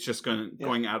it's just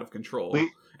going out of control.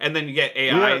 And then you get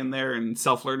AI in there and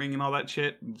self-learning and all that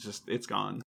shit. It's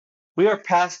gone. We are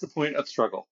past the point of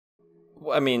struggle.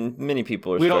 Well, I mean, many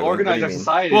people are. We don't organize our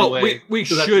society. Well, in a way we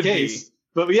should be.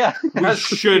 But yeah, we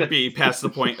should be past the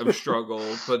point of struggle,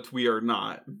 but we are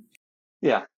not.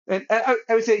 Yeah, and I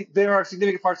would say there are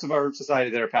significant parts of our society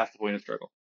that are past the point of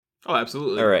struggle. Oh,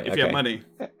 absolutely. All right, if you have money,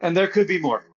 and there could be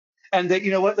more. And that,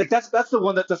 you know what? Like that's the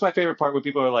one that's my favorite part when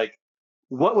people are like,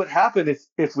 "What would happen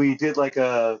if we did like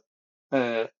a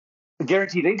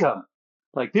guaranteed income?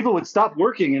 Like people would stop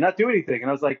working and not do anything." And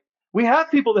I was like, "We have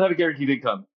people that have a guaranteed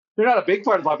income. They're not a big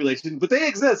part of the population, but they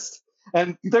exist,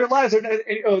 and their lives are.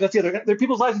 That's the other. Their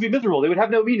people's lives would be miserable. They would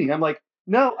have no meaning." I'm like,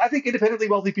 no, I think independently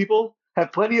wealthy people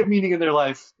have plenty of meaning in their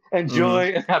life and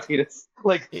joy and happiness.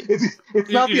 Like it's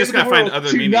not you the just end of the gotta find world other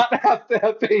to meaning. not have to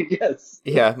have pain. Yes.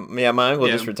 Yeah. My uncle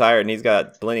just retired and he's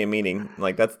got plenty of meaning.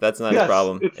 Like that's not his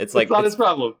problem. It's not his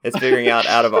problem. It's figuring out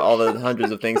of all the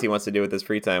hundreds of things he wants to do with his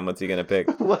free time, what's he gonna pick?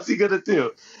 What's he gonna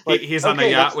do? Like, he's on a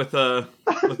yacht with a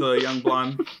young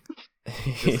blonde.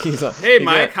 Hey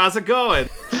Mike, how's it going?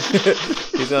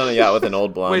 He's on a yacht with an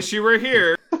old blonde. Wish you were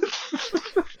here.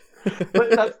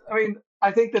 But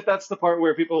I think that's the part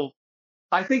where people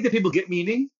get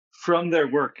meaning from their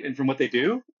work and from what they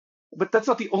do, but that's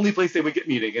not the only place they would get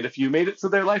meaning. And if you made it so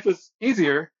their life was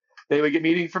easier, they would get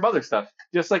meaning from other stuff,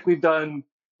 just like we've done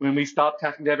when we stopped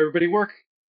having to have everybody work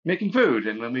making food,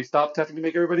 and when we stopped having to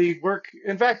make everybody work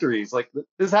in factories. Like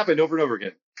this happened over and over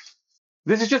again.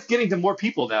 This is just getting to more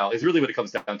people now is really what it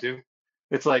comes down to.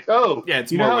 It's like,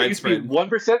 it's more widespread.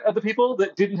 1% of the people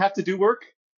that didn't have to do work.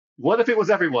 What if it was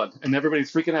everyone and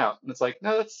everybody's freaking out? And it's like,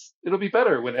 no, it'll be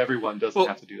better when everyone doesn't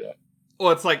have to do that.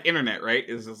 Well, it's like internet, right?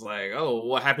 It's just like,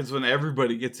 what happens when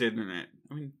everybody gets internet?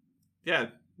 I mean,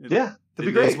 it'd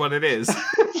be great. It is what it is.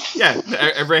 Yeah,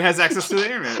 everybody has access to the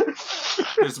internet.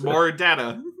 There's more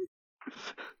data.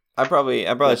 I probably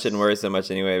shouldn't worry so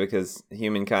much anyway, because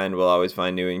humankind will always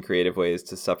find new and creative ways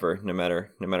to suffer, no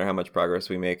matter how much progress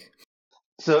we make.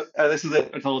 So this is a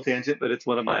total tangent, but it's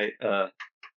one of my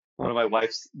one of my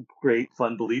wife's great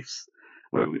fun beliefs.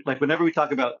 Where whenever we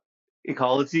talk about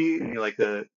ecology and like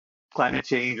the climate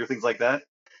change or things like that,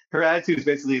 her attitude is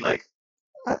basically like,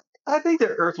 I think the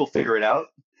Earth will figure it out.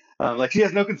 Like, she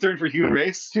has no concern for human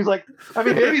race. She's like, I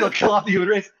mean, maybe it'll kill off the human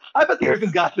race. I bet the Earth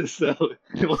has got this, though.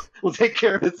 It will take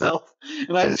care of itself.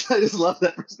 And I just love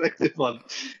that perspective on,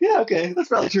 yeah, okay, that's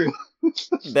probably true.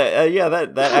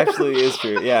 That actually is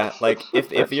true. Yeah, like if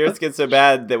the Earth gets so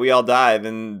bad that we all die,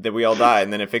 then we all die,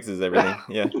 and then it fixes everything.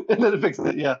 Yeah, and then it fixes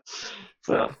it. Yeah,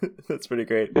 so that's pretty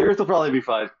great. The Earth will probably be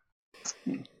fine.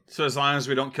 So as long as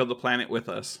we don't kill the planet with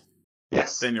us,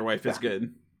 yes, then your wife is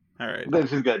good. All right, then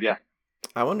she's good. Yeah.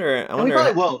 I wonder. We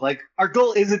probably won't. Like, our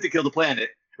goal isn't to kill the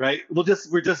planet, right? We're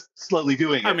just slowly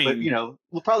doing it. I mean, but,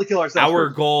 we'll probably kill ourselves. Our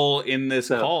goal in this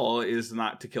call is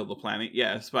not to kill the planet.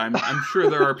 Yes, but I'm sure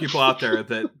there are people out there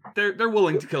that they're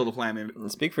willing to kill the planet.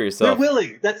 Speak for yourself. They're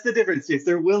willing. That's the difference. Yes,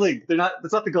 they're willing. They're not.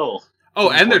 That's not the goal. Oh,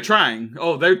 and they're trying.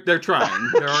 Oh, they're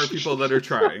trying. There are people that are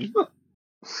trying.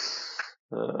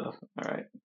 All right.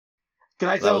 Can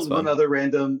I tell one other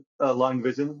random long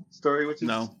division story, which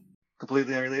is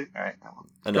completely unrelated? All right.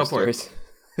 Enough stories.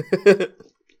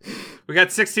 We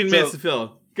got 16 minutes to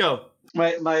fill. Go.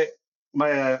 My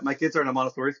kids are in a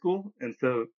Montessori school, and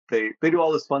so they do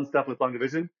all this fun stuff with long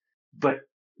division, but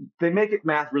they make it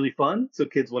math really fun, so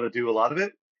kids want to do a lot of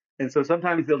it. And so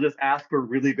sometimes they'll just ask for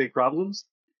really big problems,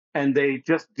 and they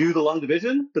just do the long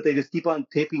division, but they just keep on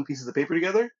taping pieces of paper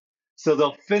together. So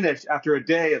they'll finish after a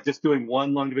day of just doing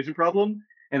one long division problem,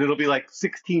 and it'll be like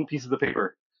 16 pieces of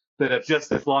paper that have just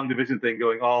this long division thing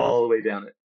going all the way down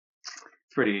it.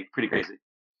 It's pretty crazy.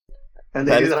 And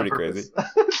that is pretty crazy.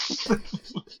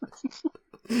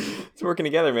 It's working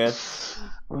together, man.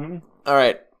 Mm-hmm. All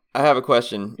right, I have a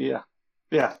question. Yeah.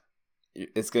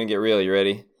 It's gonna get real. You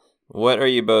ready? What are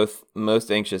you both most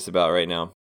anxious about right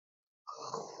now?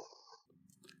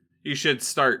 You should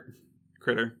start,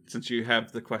 Critter, since you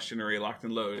have the question already locked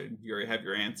and loaded. You already have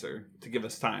your answer to give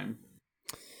us time.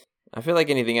 I feel like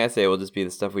anything I say will just be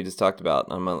the stuff we just talked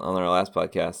about on our last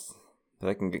podcast. But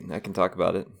I can talk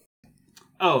about it.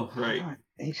 Oh, right.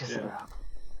 Anxious about.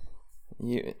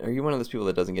 Are you one of those people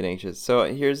that doesn't get anxious? So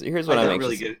here's what I'm anxious. I don't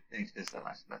really get anxious that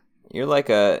much. But... You're like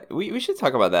we should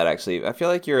talk about that actually. I feel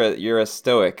like you're a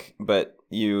stoic, but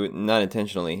you not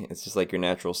intentionally. It's just like your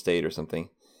natural state or something.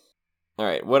 All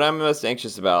right, what I'm most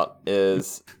anxious about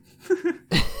is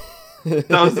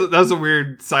that was a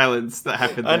weird silence that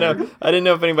happened there. I know. I didn't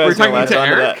know if anybody was going to latch on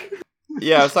to that.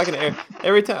 Yeah, I was talking to Eric.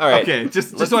 Every time. All right. Okay,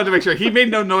 just wanted to make sure. He made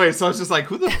no noise, so I was just like,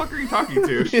 who the fuck are you talking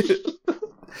to?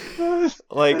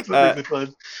 Like,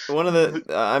 one of the...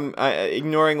 I'm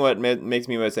ignoring what makes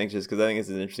me most anxious, because I think this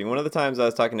is interesting. One of the times I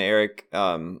was talking to Eric,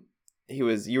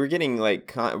 you were getting,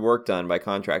 like, work done by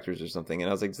contractors or something, and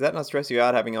I was like, does that not stress you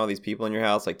out, having all these people in your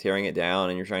house, like, tearing it down,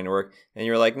 and you're trying to work? And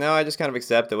you were like, no, I just kind of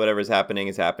accept that whatever's happening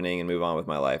is happening and move on with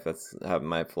my life. That's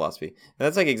my philosophy. And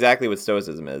that's, like, exactly what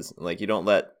stoicism is. Like, you don't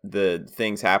let the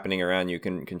things happening around you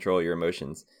can control your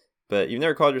emotions. But you've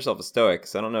never called yourself a stoic,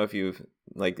 so I don't know if you've,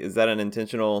 like, is that an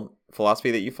intentional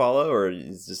philosophy that you follow, or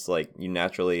is just, like, you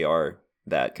naturally are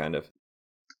that kind of?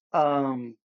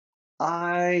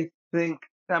 I think...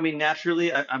 I mean,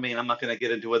 naturally, I'm not going to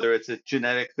get into whether it's a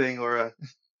genetic thing or a...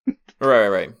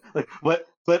 Right. But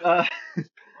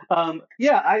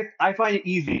yeah, I find it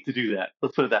easy to do that.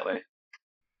 Let's put it that way.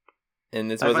 And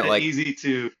this wasn't like... easy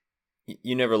to...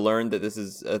 You never learned that this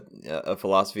is a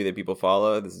philosophy that people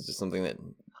follow? This is just something that...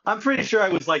 I'm pretty sure I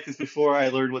was like this before I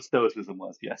learned what stoicism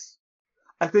was, yes.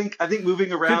 I think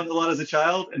moving around a lot as a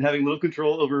child and having little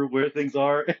control over where things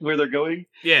are and where they're going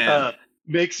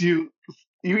makes you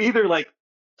either, like,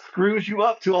 screws you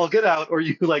up to all get out, or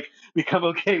you like become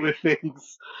okay with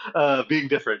things being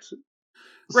different.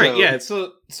 Right. Yeah.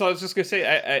 So I was just gonna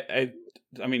say,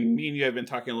 I mean, me and you have been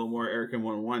talking a little more, Eric, in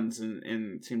 1-on-1s,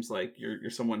 and it seems like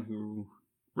you're someone who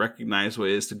recognizes what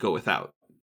it is to go without.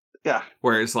 Yeah.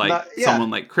 Whereas someone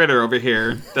like Critter over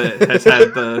here that has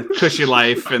had the cushy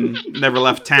life and never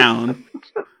left town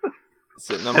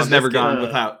has never gone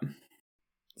without.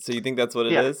 So you think that's what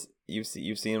it is? You've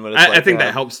seen what it's like? I think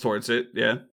that helps towards it.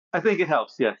 Yeah. I think it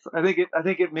helps. Yes. I think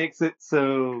it makes it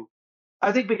so.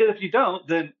 I think because if you don't,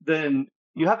 then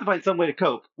you have to find some way to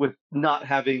cope with not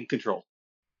having control.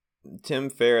 Tim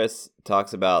Ferriss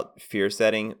talks about fear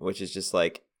setting, which is just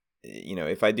like,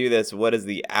 if I do this, what is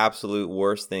the absolute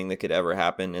worst thing that could ever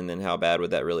happen? And then how bad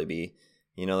would that really be?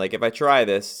 Like if I try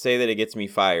this, say that it gets me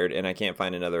fired and I can't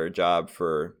find another job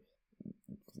for,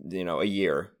 a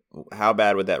year. How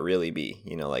bad would that really be?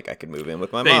 Like I could move in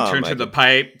with my mom. Then you turn to the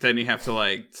pipe, then you have to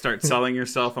like start selling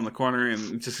yourself on the corner,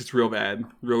 and it just gets real bad,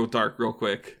 real dark, real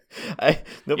quick.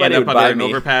 Nobody would buy me.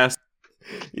 Overpass.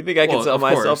 You think I can sell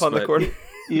myself on the corner?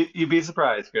 You'd be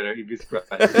surprised, Critter. You'd be surprised.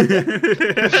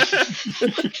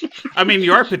 I mean,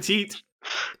 you are petite.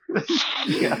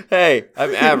 Yeah. Hey,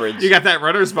 I'm average. You got that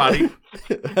runner's body.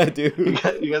 I do. You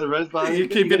got the runner's body. You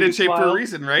keep it in shape for a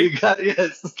reason, right?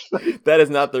 Yes. That is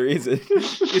not the reason.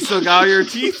 You still got all your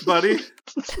teeth, buddy.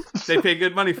 They pay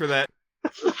good money for that.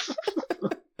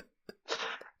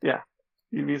 Yeah,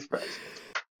 you'd be surprised.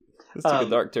 This took a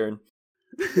dark turn.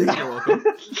 You're welcome.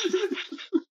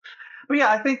 But yeah,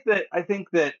 I think that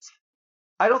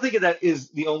I don't think that is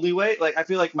the only way. Like, I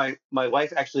feel like my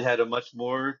wife actually had a much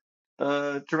more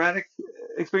dramatic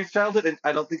experience in childhood, and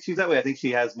I don't think she's that way. I think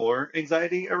she has more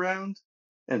anxiety around,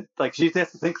 and like she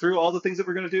has to think through all the things that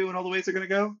we're going to do and all the ways they're going to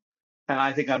go. And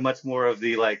I think I'm much more of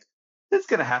the like, it's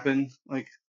going to happen. Like,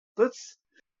 let's,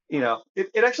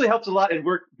 it actually helps a lot in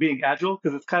work being agile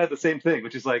because it's kind of the same thing,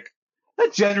 which is like,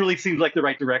 that generally seems like the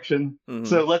right direction. Mm-hmm.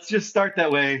 So let's just start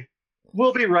that way.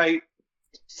 We'll be right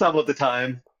some of the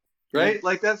time, right? Mm-hmm.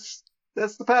 Like that's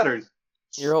the pattern.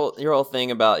 Your whole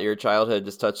thing about your childhood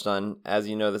just touched on, as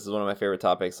you know, this is one of my favorite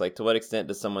topics. Like, to what extent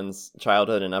does someone's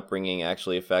childhood and upbringing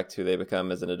actually affect who they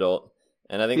become as an adult?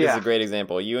 And I think this is a great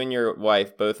example. You and your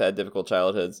wife both had difficult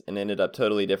childhoods and ended up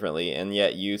totally differently, and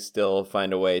yet you still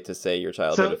find a way to say your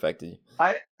childhood affected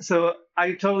you. So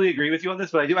I totally agree with you on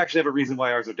this, but I do actually have a reason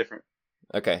why ours are different.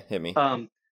 Okay, hit me.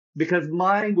 Because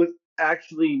mine was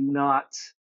actually not.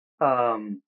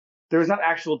 There was not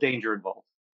actual danger involved.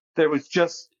 There was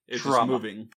just trauma. Just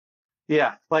moving.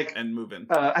 Yeah, like and moving.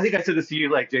 I think I said this to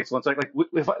you, like Jason, once. Like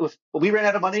if we ran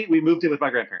out of money, we moved in with my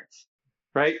grandparents,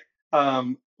 right?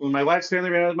 When my wife's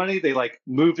family ran out of money, they like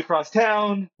moved across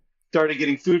town, started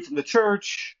getting food from the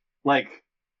church. Like,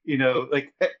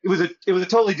 like it was a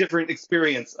totally different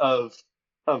experience of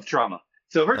trauma.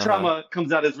 So her trauma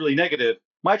comes out as really negative.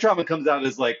 My trauma comes out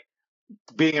as like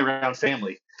being around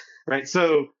family, right?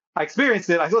 So I experienced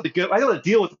it. I had to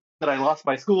deal with that. I lost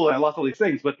my school and I lost all these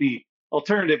things, but the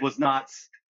alternative was not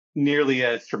nearly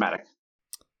as traumatic.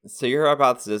 So your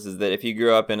hypothesis is that if you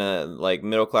grew up in a like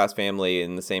middle class family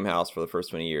in the same house for the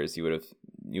first 20 years, you would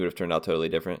have turned out totally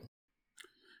different.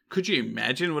 Could you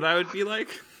imagine what I would be like?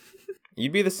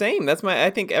 You'd be the same. I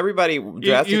think everybody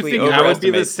drastically you think overestimates. I would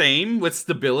be the same with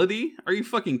stability? Are you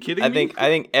fucking kidding me? I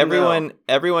think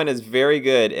everyone is very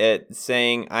good at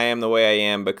saying I am the way I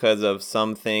am because of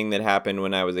something that happened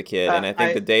when I was a kid, and I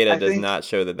think the data does not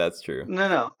show that that's true.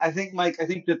 No. I think, Mike,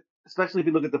 that especially if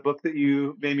you look at the book that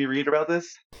you made me read about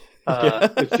this,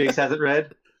 which Jace hasn't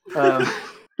read.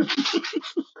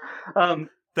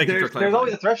 There's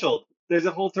always a threshold. There's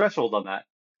a whole threshold on that.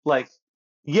 Like,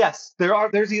 yes,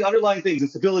 there's the underlying things, and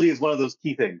stability is one of those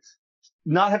key things.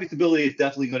 Not having stability is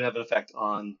definitely going to have an effect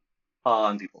on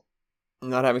people.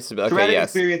 Not having stability. Traumatic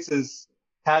experiences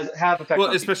have effect. Well,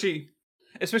 on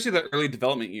especially the early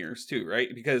development years too,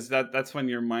 right? Because that's when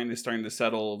your mind is starting to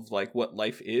settle of like what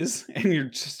life is, and you're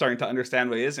just starting to understand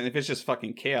what it is. And if it's just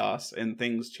fucking chaos and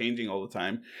things changing all the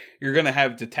time, you're gonna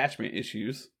have detachment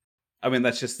issues. I mean,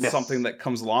 that's just something that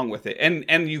comes along with it,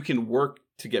 and you can work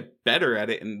to get better at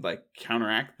it and like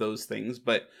counteract those things,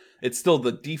 but it's still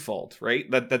the default, right?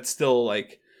 That's still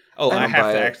like, I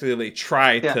have to actually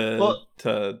try to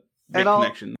make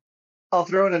connections. I'll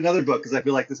throw in another book because I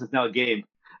feel like this is now a game,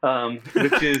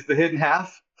 which is The Hidden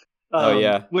Half.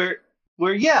 Where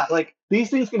like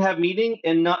these things can have meaning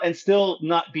and still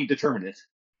not be determinate,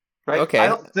 right? Okay. I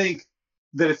don't think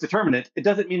that it's determinate. It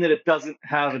doesn't mean that it doesn't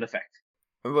have an effect.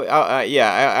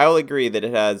 I'll agree that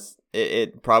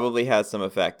it probably has some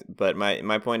effect, but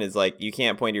my point is like you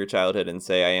can't point to your childhood and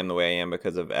say I am the way I am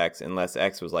because of X unless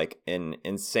X was like an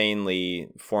insanely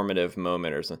formative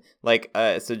moment or something. Like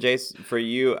so Jace, for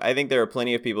you, I think there are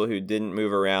plenty of people who didn't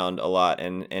move around a lot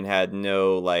and had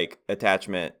no like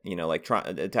attachment, like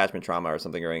attachment trauma or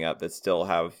something growing up that still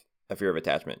have a fear of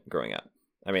attachment growing up.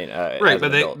 I mean, right,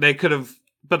 but they could have.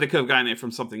 But they could have gotten it from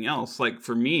something else. Like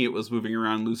for me, it was moving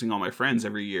around, losing all my friends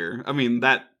every year. I mean,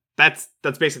 that's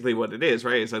basically what it is,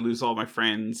 right? Is I lose all my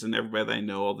friends and everybody that I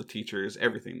know, all the teachers,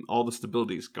 everything. All the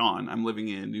stability is gone. I'm living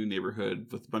in a new neighborhood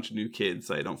with a bunch of new kids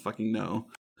that I don't fucking know.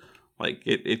 Like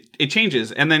it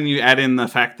changes, and then you add in the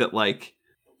fact that like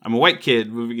I'm a white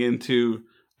kid moving into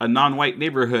a non-white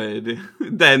neighborhood.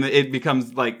 Then it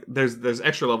becomes like there's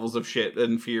extra levels of shit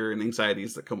and fear and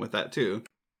anxieties that come with that too.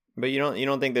 But you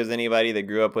don't think there's anybody that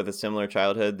grew up with a similar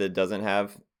childhood that doesn't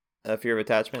have a fear of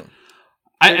attachment?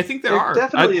 I think there are.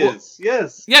 Definitely is.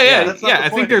 Yes. Yeah. I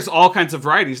think there's all kinds of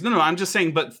varieties. No, I'm just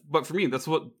saying. But for me, that's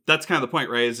kind of the point,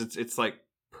 right? Is it's like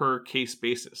per case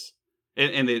basis,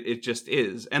 and it just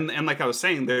is. And like I was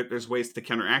saying, there's ways to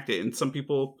counteract it. And some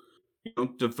people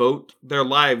devote their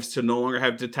lives to no longer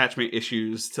have detachment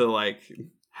issues, to like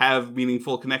have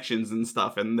meaningful connections and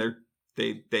stuff, and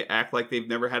they act like they've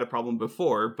never had a problem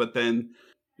before, but then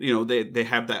they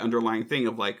have that underlying thing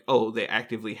of like, oh, they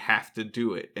actively have to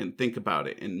do it and think about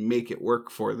it and make it work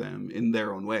for them in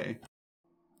their own way.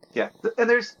 Yeah, and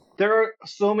there are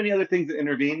so many other things that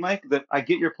intervene, Mike, that I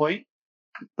get your point.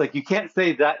 Like, you can't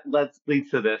say that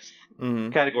leads to this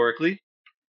categorically.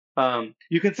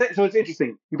 You can say, so it's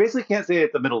interesting. You basically can't say it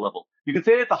at the middle level. You can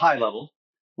say it at the high level,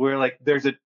 where like there's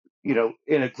a,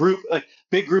 in a group, like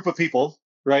big group of people,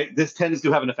 right? This tends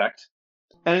to have an effect.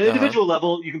 At an individual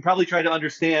level, you can probably try to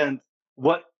understand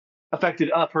what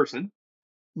affected a person.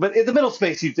 But in the middle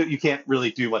space, you can't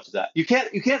really do much of that. You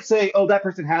can't say, oh, that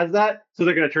person has that, so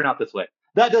they're going to turn out this way.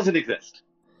 That doesn't exist,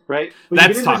 right? But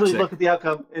that's you can individually look at the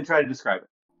outcome and try to describe it.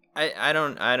 I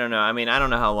don't know. I mean, I don't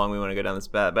know how long we want to go down this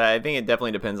path, but I think it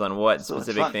definitely depends on what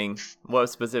specific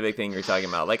thing you're talking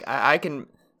about. Like I can.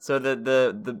 So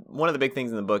the one of the big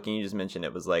things in the book, and you just mentioned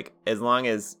it, was like, as long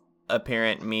as a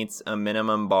parent meets a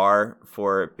minimum bar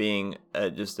for being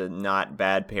just a not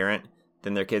bad parent,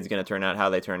 then their kid's going to turn out how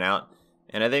they turn out.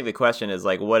 And I think the question is,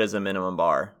 like, what is a minimum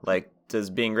bar? Like, does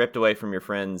being ripped away from your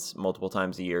friends multiple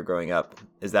times a year growing up,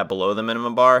 is that below the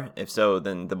minimum bar? If so,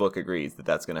 then the book agrees that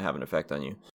that's going to have an effect on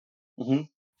you.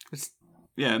 Mm-hmm.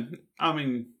 Yeah, I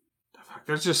mean,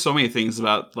 there's just so many things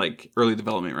about like early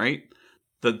development, right?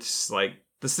 That's like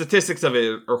the statistics of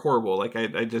it are horrible. Like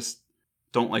I just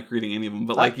don't like reading any of them.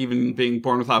 But like even being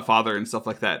born without a father and stuff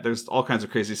like that, there's all kinds of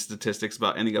crazy statistics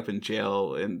about ending up in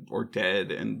jail or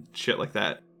dead and shit like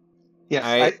that.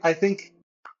 Yeah, I think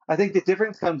the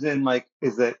difference comes in, Mike,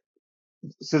 is that,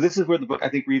 so this is where the book, I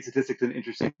think, reads statistics in an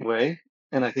interesting way,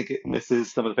 and I think it misses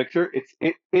some of the picture.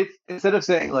 It's instead of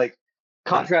saying like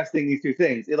contrasting these two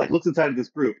things, it like looks inside of this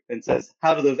group and says,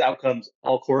 how do those outcomes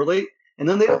all correlate? And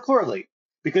then they don't correlate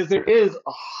because there is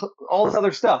all this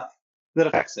other stuff that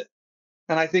affects it.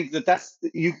 And I think that's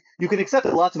you can accept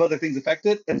that lots of other things affect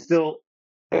it and still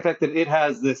affect that it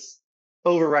has this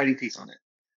overriding piece on it.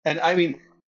 And I mean,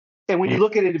 and when you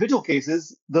look at individual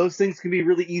cases, those things can be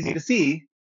really easy to see,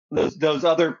 those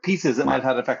other pieces that might have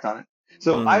had an effect on it.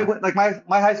 So I went, like, my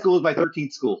high school was my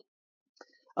 13th school.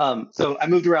 So I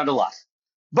moved around a lot.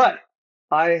 But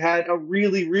I had a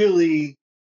really, really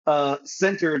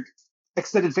centered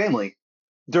extended family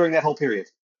during that whole period.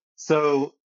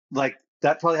 So, like,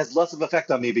 that probably has less of an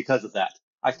effect on me because of that.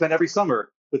 I spent every summer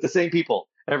with the same people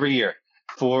every year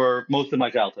for most of my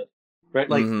childhood. Right?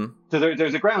 Like, so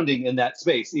there's a grounding in that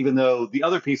space, even though the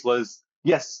other piece was,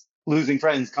 yes, losing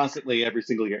friends constantly every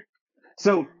single year.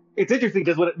 So it's interesting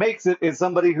because what it makes it is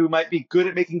somebody who might be good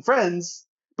at making friends,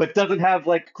 but doesn't have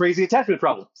like crazy attachment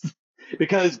problems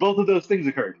because both of those things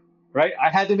occurred, right? I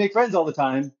had to make friends all the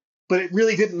time, but it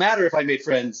really didn't matter if I made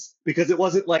friends because it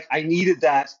wasn't like I needed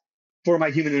that for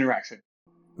my human interaction.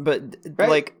 But right?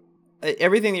 Like,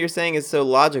 everything that you're saying is so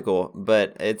logical,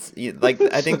 but it's like,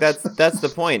 I think that's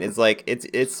the point. It's like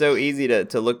it's so easy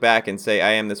to look back and say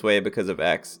I am this way because of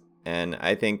X, and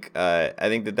I think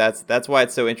that's why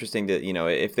it's so interesting to,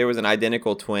 if there was an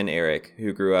identical twin Eric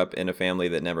who grew up in a family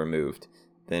that never moved,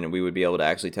 then we would be able to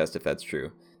actually test if that's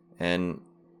true. And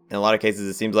in a lot of cases,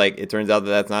 it seems like it turns out that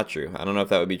that's not true. I don't know if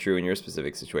that would be true in your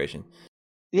specific situation.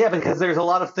 Yeah, because there's a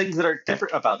lot of things that are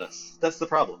different about us. That's the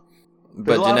problem.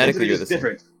 But genetically, you're the same.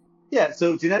 Different. Yeah,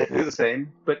 so genetically they're the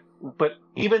same, but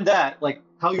even that, like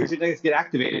how your genetics get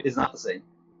activated, is not the same,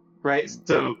 right?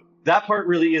 So that part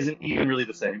really isn't even really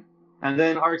the same. And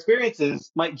then our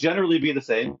experiences might generally be the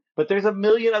same, but there's a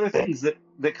million other things that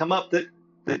come up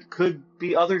that could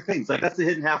be other things. Like, that's the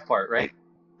hidden half part, right?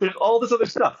 There's all this other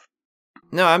stuff.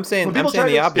 No, I'm saying the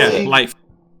opposite. Yeah, life.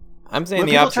 I'm saying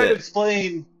the opposite. When people try to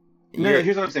explain,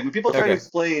 here's what I'm saying. When people try to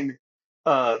explain,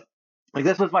 like,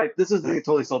 this is the thing that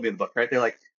totally sold me in the book, right? They're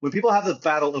like, when people have the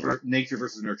battle over nature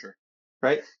versus nurture,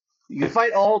 right? You can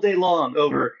fight all day long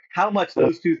over how much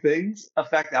those two things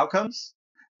affect outcomes.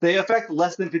 They affect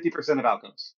less than 50% of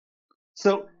outcomes.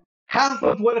 So half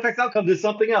of what affects outcomes is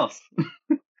something else,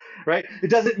 right?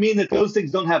 It doesn't mean that those things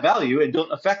don't have value and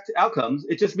don't affect outcomes.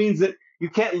 It just means that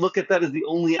you can't look at that as the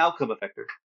only outcome affector.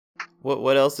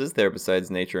 What else is there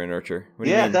besides nature and nurture? What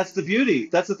do you mean? That's the beauty.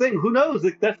 That's the thing. Who knows?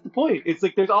 Like, that's the point. It's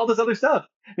like there's all this other stuff.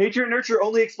 Nature and nurture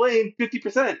only explain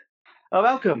 50% of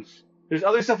outcomes. There's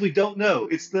other stuff we don't know.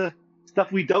 It's the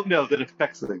stuff we don't know that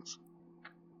affects things.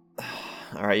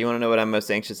 All right, you want to know what I'm most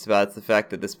anxious about? It's the fact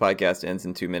that this podcast ends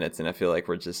in 2 minutes, and I feel like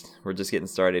we're just getting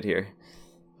started here.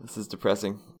 This is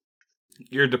depressing.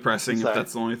 You're depressing if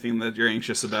that's the only thing that you're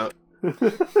anxious about.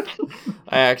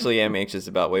 I actually am anxious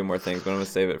about way more things, but I'm gonna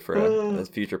save it for a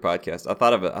future podcast. I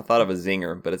thought of a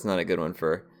zinger, but it's not a good one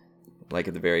for like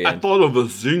at the very I end. thought of a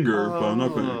zinger, but I'm not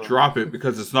going to drop it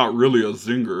because it's not really a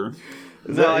zinger.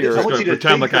 I just want you to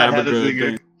pretend like I have a good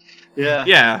zinger. thing. Yeah.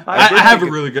 Yeah, I have a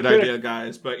really good idea,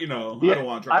 guys, but I don't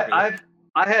want to drop it.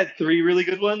 I had 3 really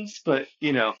good ones, but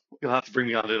you'll have to bring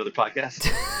me on to another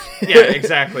podcast. Yeah,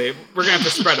 exactly. We're gonna have to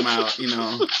spread them out.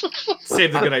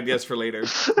 Save the good ideas for later.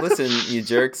 Listen, you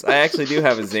jerks. I actually do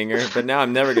have a zinger, but now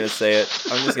I'm never gonna say it.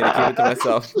 I'm just gonna keep it to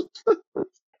myself.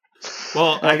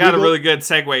 Well, I got a really good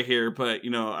segue here, but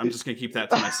I'm just gonna keep that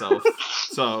to myself.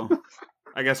 So,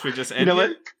 I guess we just end. You know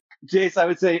what, Jace? I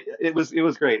would say it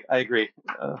was great. I agree.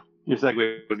 Your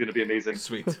segue was going to be amazing.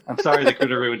 Sweet. I'm sorry that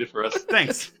Critter ruined it for us.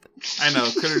 Thanks. I know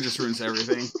Critter just ruins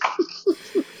everything.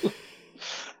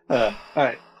 All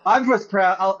right. I'm just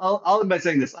proud. I'll end by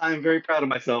saying this. I'm very proud of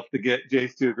myself to get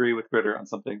Jace to agree with Critter on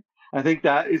something. I think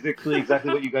that is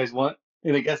exactly what you guys want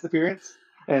in a guest appearance,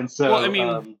 and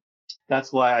so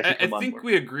that's why I think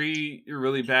we agree you're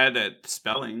really bad at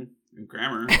spelling and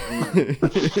grammar.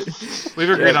 We've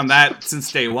agreed on that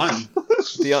since day one.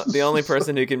 The only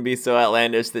person who can be so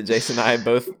outlandish that Jason and I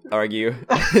both argue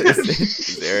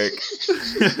is Eric.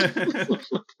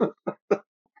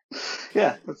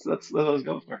 Yeah, that's what I was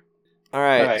going for. All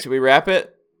right, should we wrap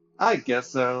it? I guess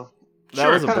so. That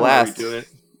was a blast. Do it.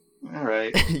 All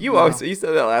right. You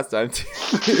said that last time too.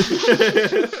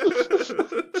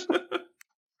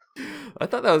 I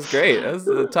thought that was great. That was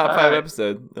the top 5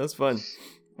 episode. That was fun.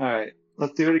 All right,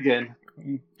 let's do it again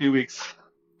in a few weeks.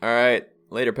 All right,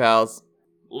 later, pals.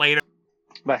 Later.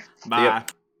 Bye. Bye.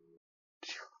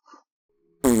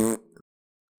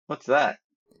 What's that?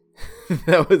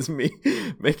 That was me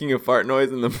making a fart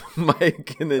noise in the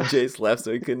mic, and then Jace left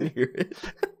so he couldn't hear it.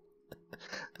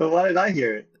 But why did I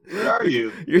hear it? Where are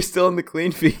you? You're still in the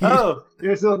clean feed. Oh,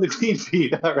 you're still in the clean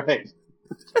feed. All right.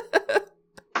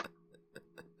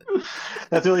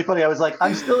 That's really funny. I was like,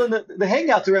 I'm still in the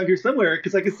hangouts around here somewhere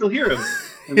because I can still hear him.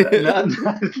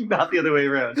 Not the other way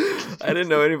around. I didn't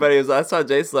know anybody was. I saw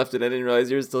Jace left it. I didn't realize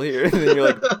you were still here. And then you're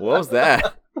like, what was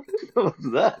that? What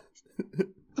was that?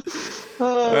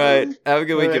 All right. Have a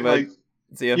good weekend, bud.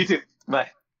 See ya. You too. Bye.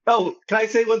 Oh, can I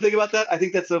say one thing about that? I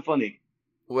think that's so funny.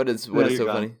 What is so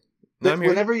funny? No,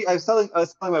 whenever I was telling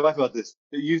my wife about this,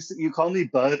 you call me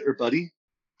Bud or Buddy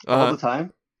all the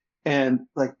time. And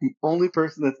like the only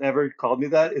person that's ever called me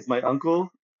that is my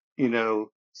uncle,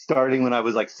 starting when I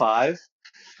was like 5.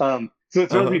 So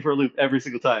it throws me for a loop every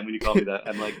single time when you call me that.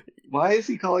 I'm like, why is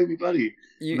he calling me Buddy?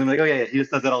 And I'm like, oh yeah, he just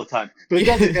does that all the time. But he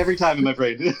does it every time in my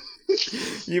brain.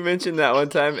 You mentioned that one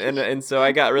time, and so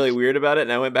I got really weird about it,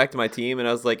 and I went back to my team, and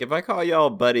I was like, if I call y'all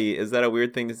Buddy, is that a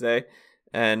weird thing to say?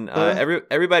 And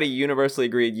everybody universally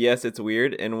agreed, yes, it's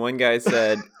weird. And one guy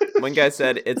said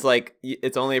it's like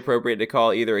it's only appropriate to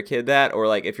call either a kid that or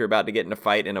like if you're about to get in a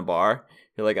fight in a bar.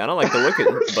 You're like, I don't like the look of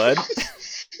it, bud.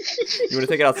 You want to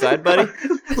take it outside, buddy?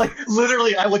 Like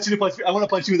literally, I want you to punch me. I want to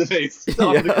punch you in the face. So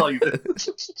I'm gonna call you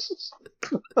this.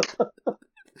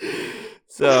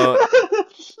 So,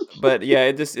 but yeah,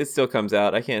 it still comes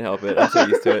out. I can't help it. I'm so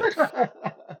used to it.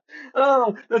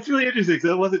 Oh, that's really interesting.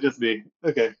 So it wasn't just me.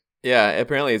 Okay. Yeah,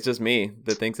 apparently it's just me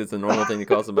that thinks it's a normal thing to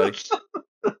call somebody.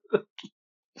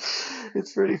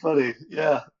 It's pretty funny,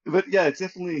 yeah. But yeah, it's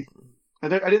definitely. I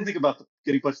didn't think about the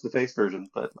getting punched in the face version,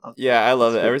 but yeah, I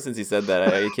love it. Ever since he said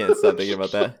that, I can't stop thinking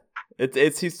about that.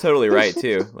 He's totally right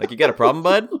too. Like, you got a problem,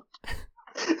 bud?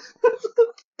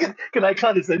 Can I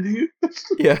condescend to you?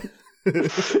 Yeah.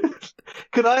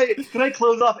 Can I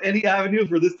close off any avenue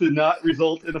for this to not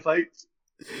result in a fight?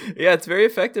 Yeah, it's very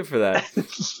effective for that.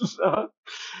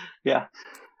 Yeah.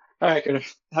 All right,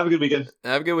 have a good weekend.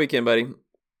 Have a good weekend, buddy.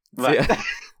 Bye. See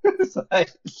ya. Bye.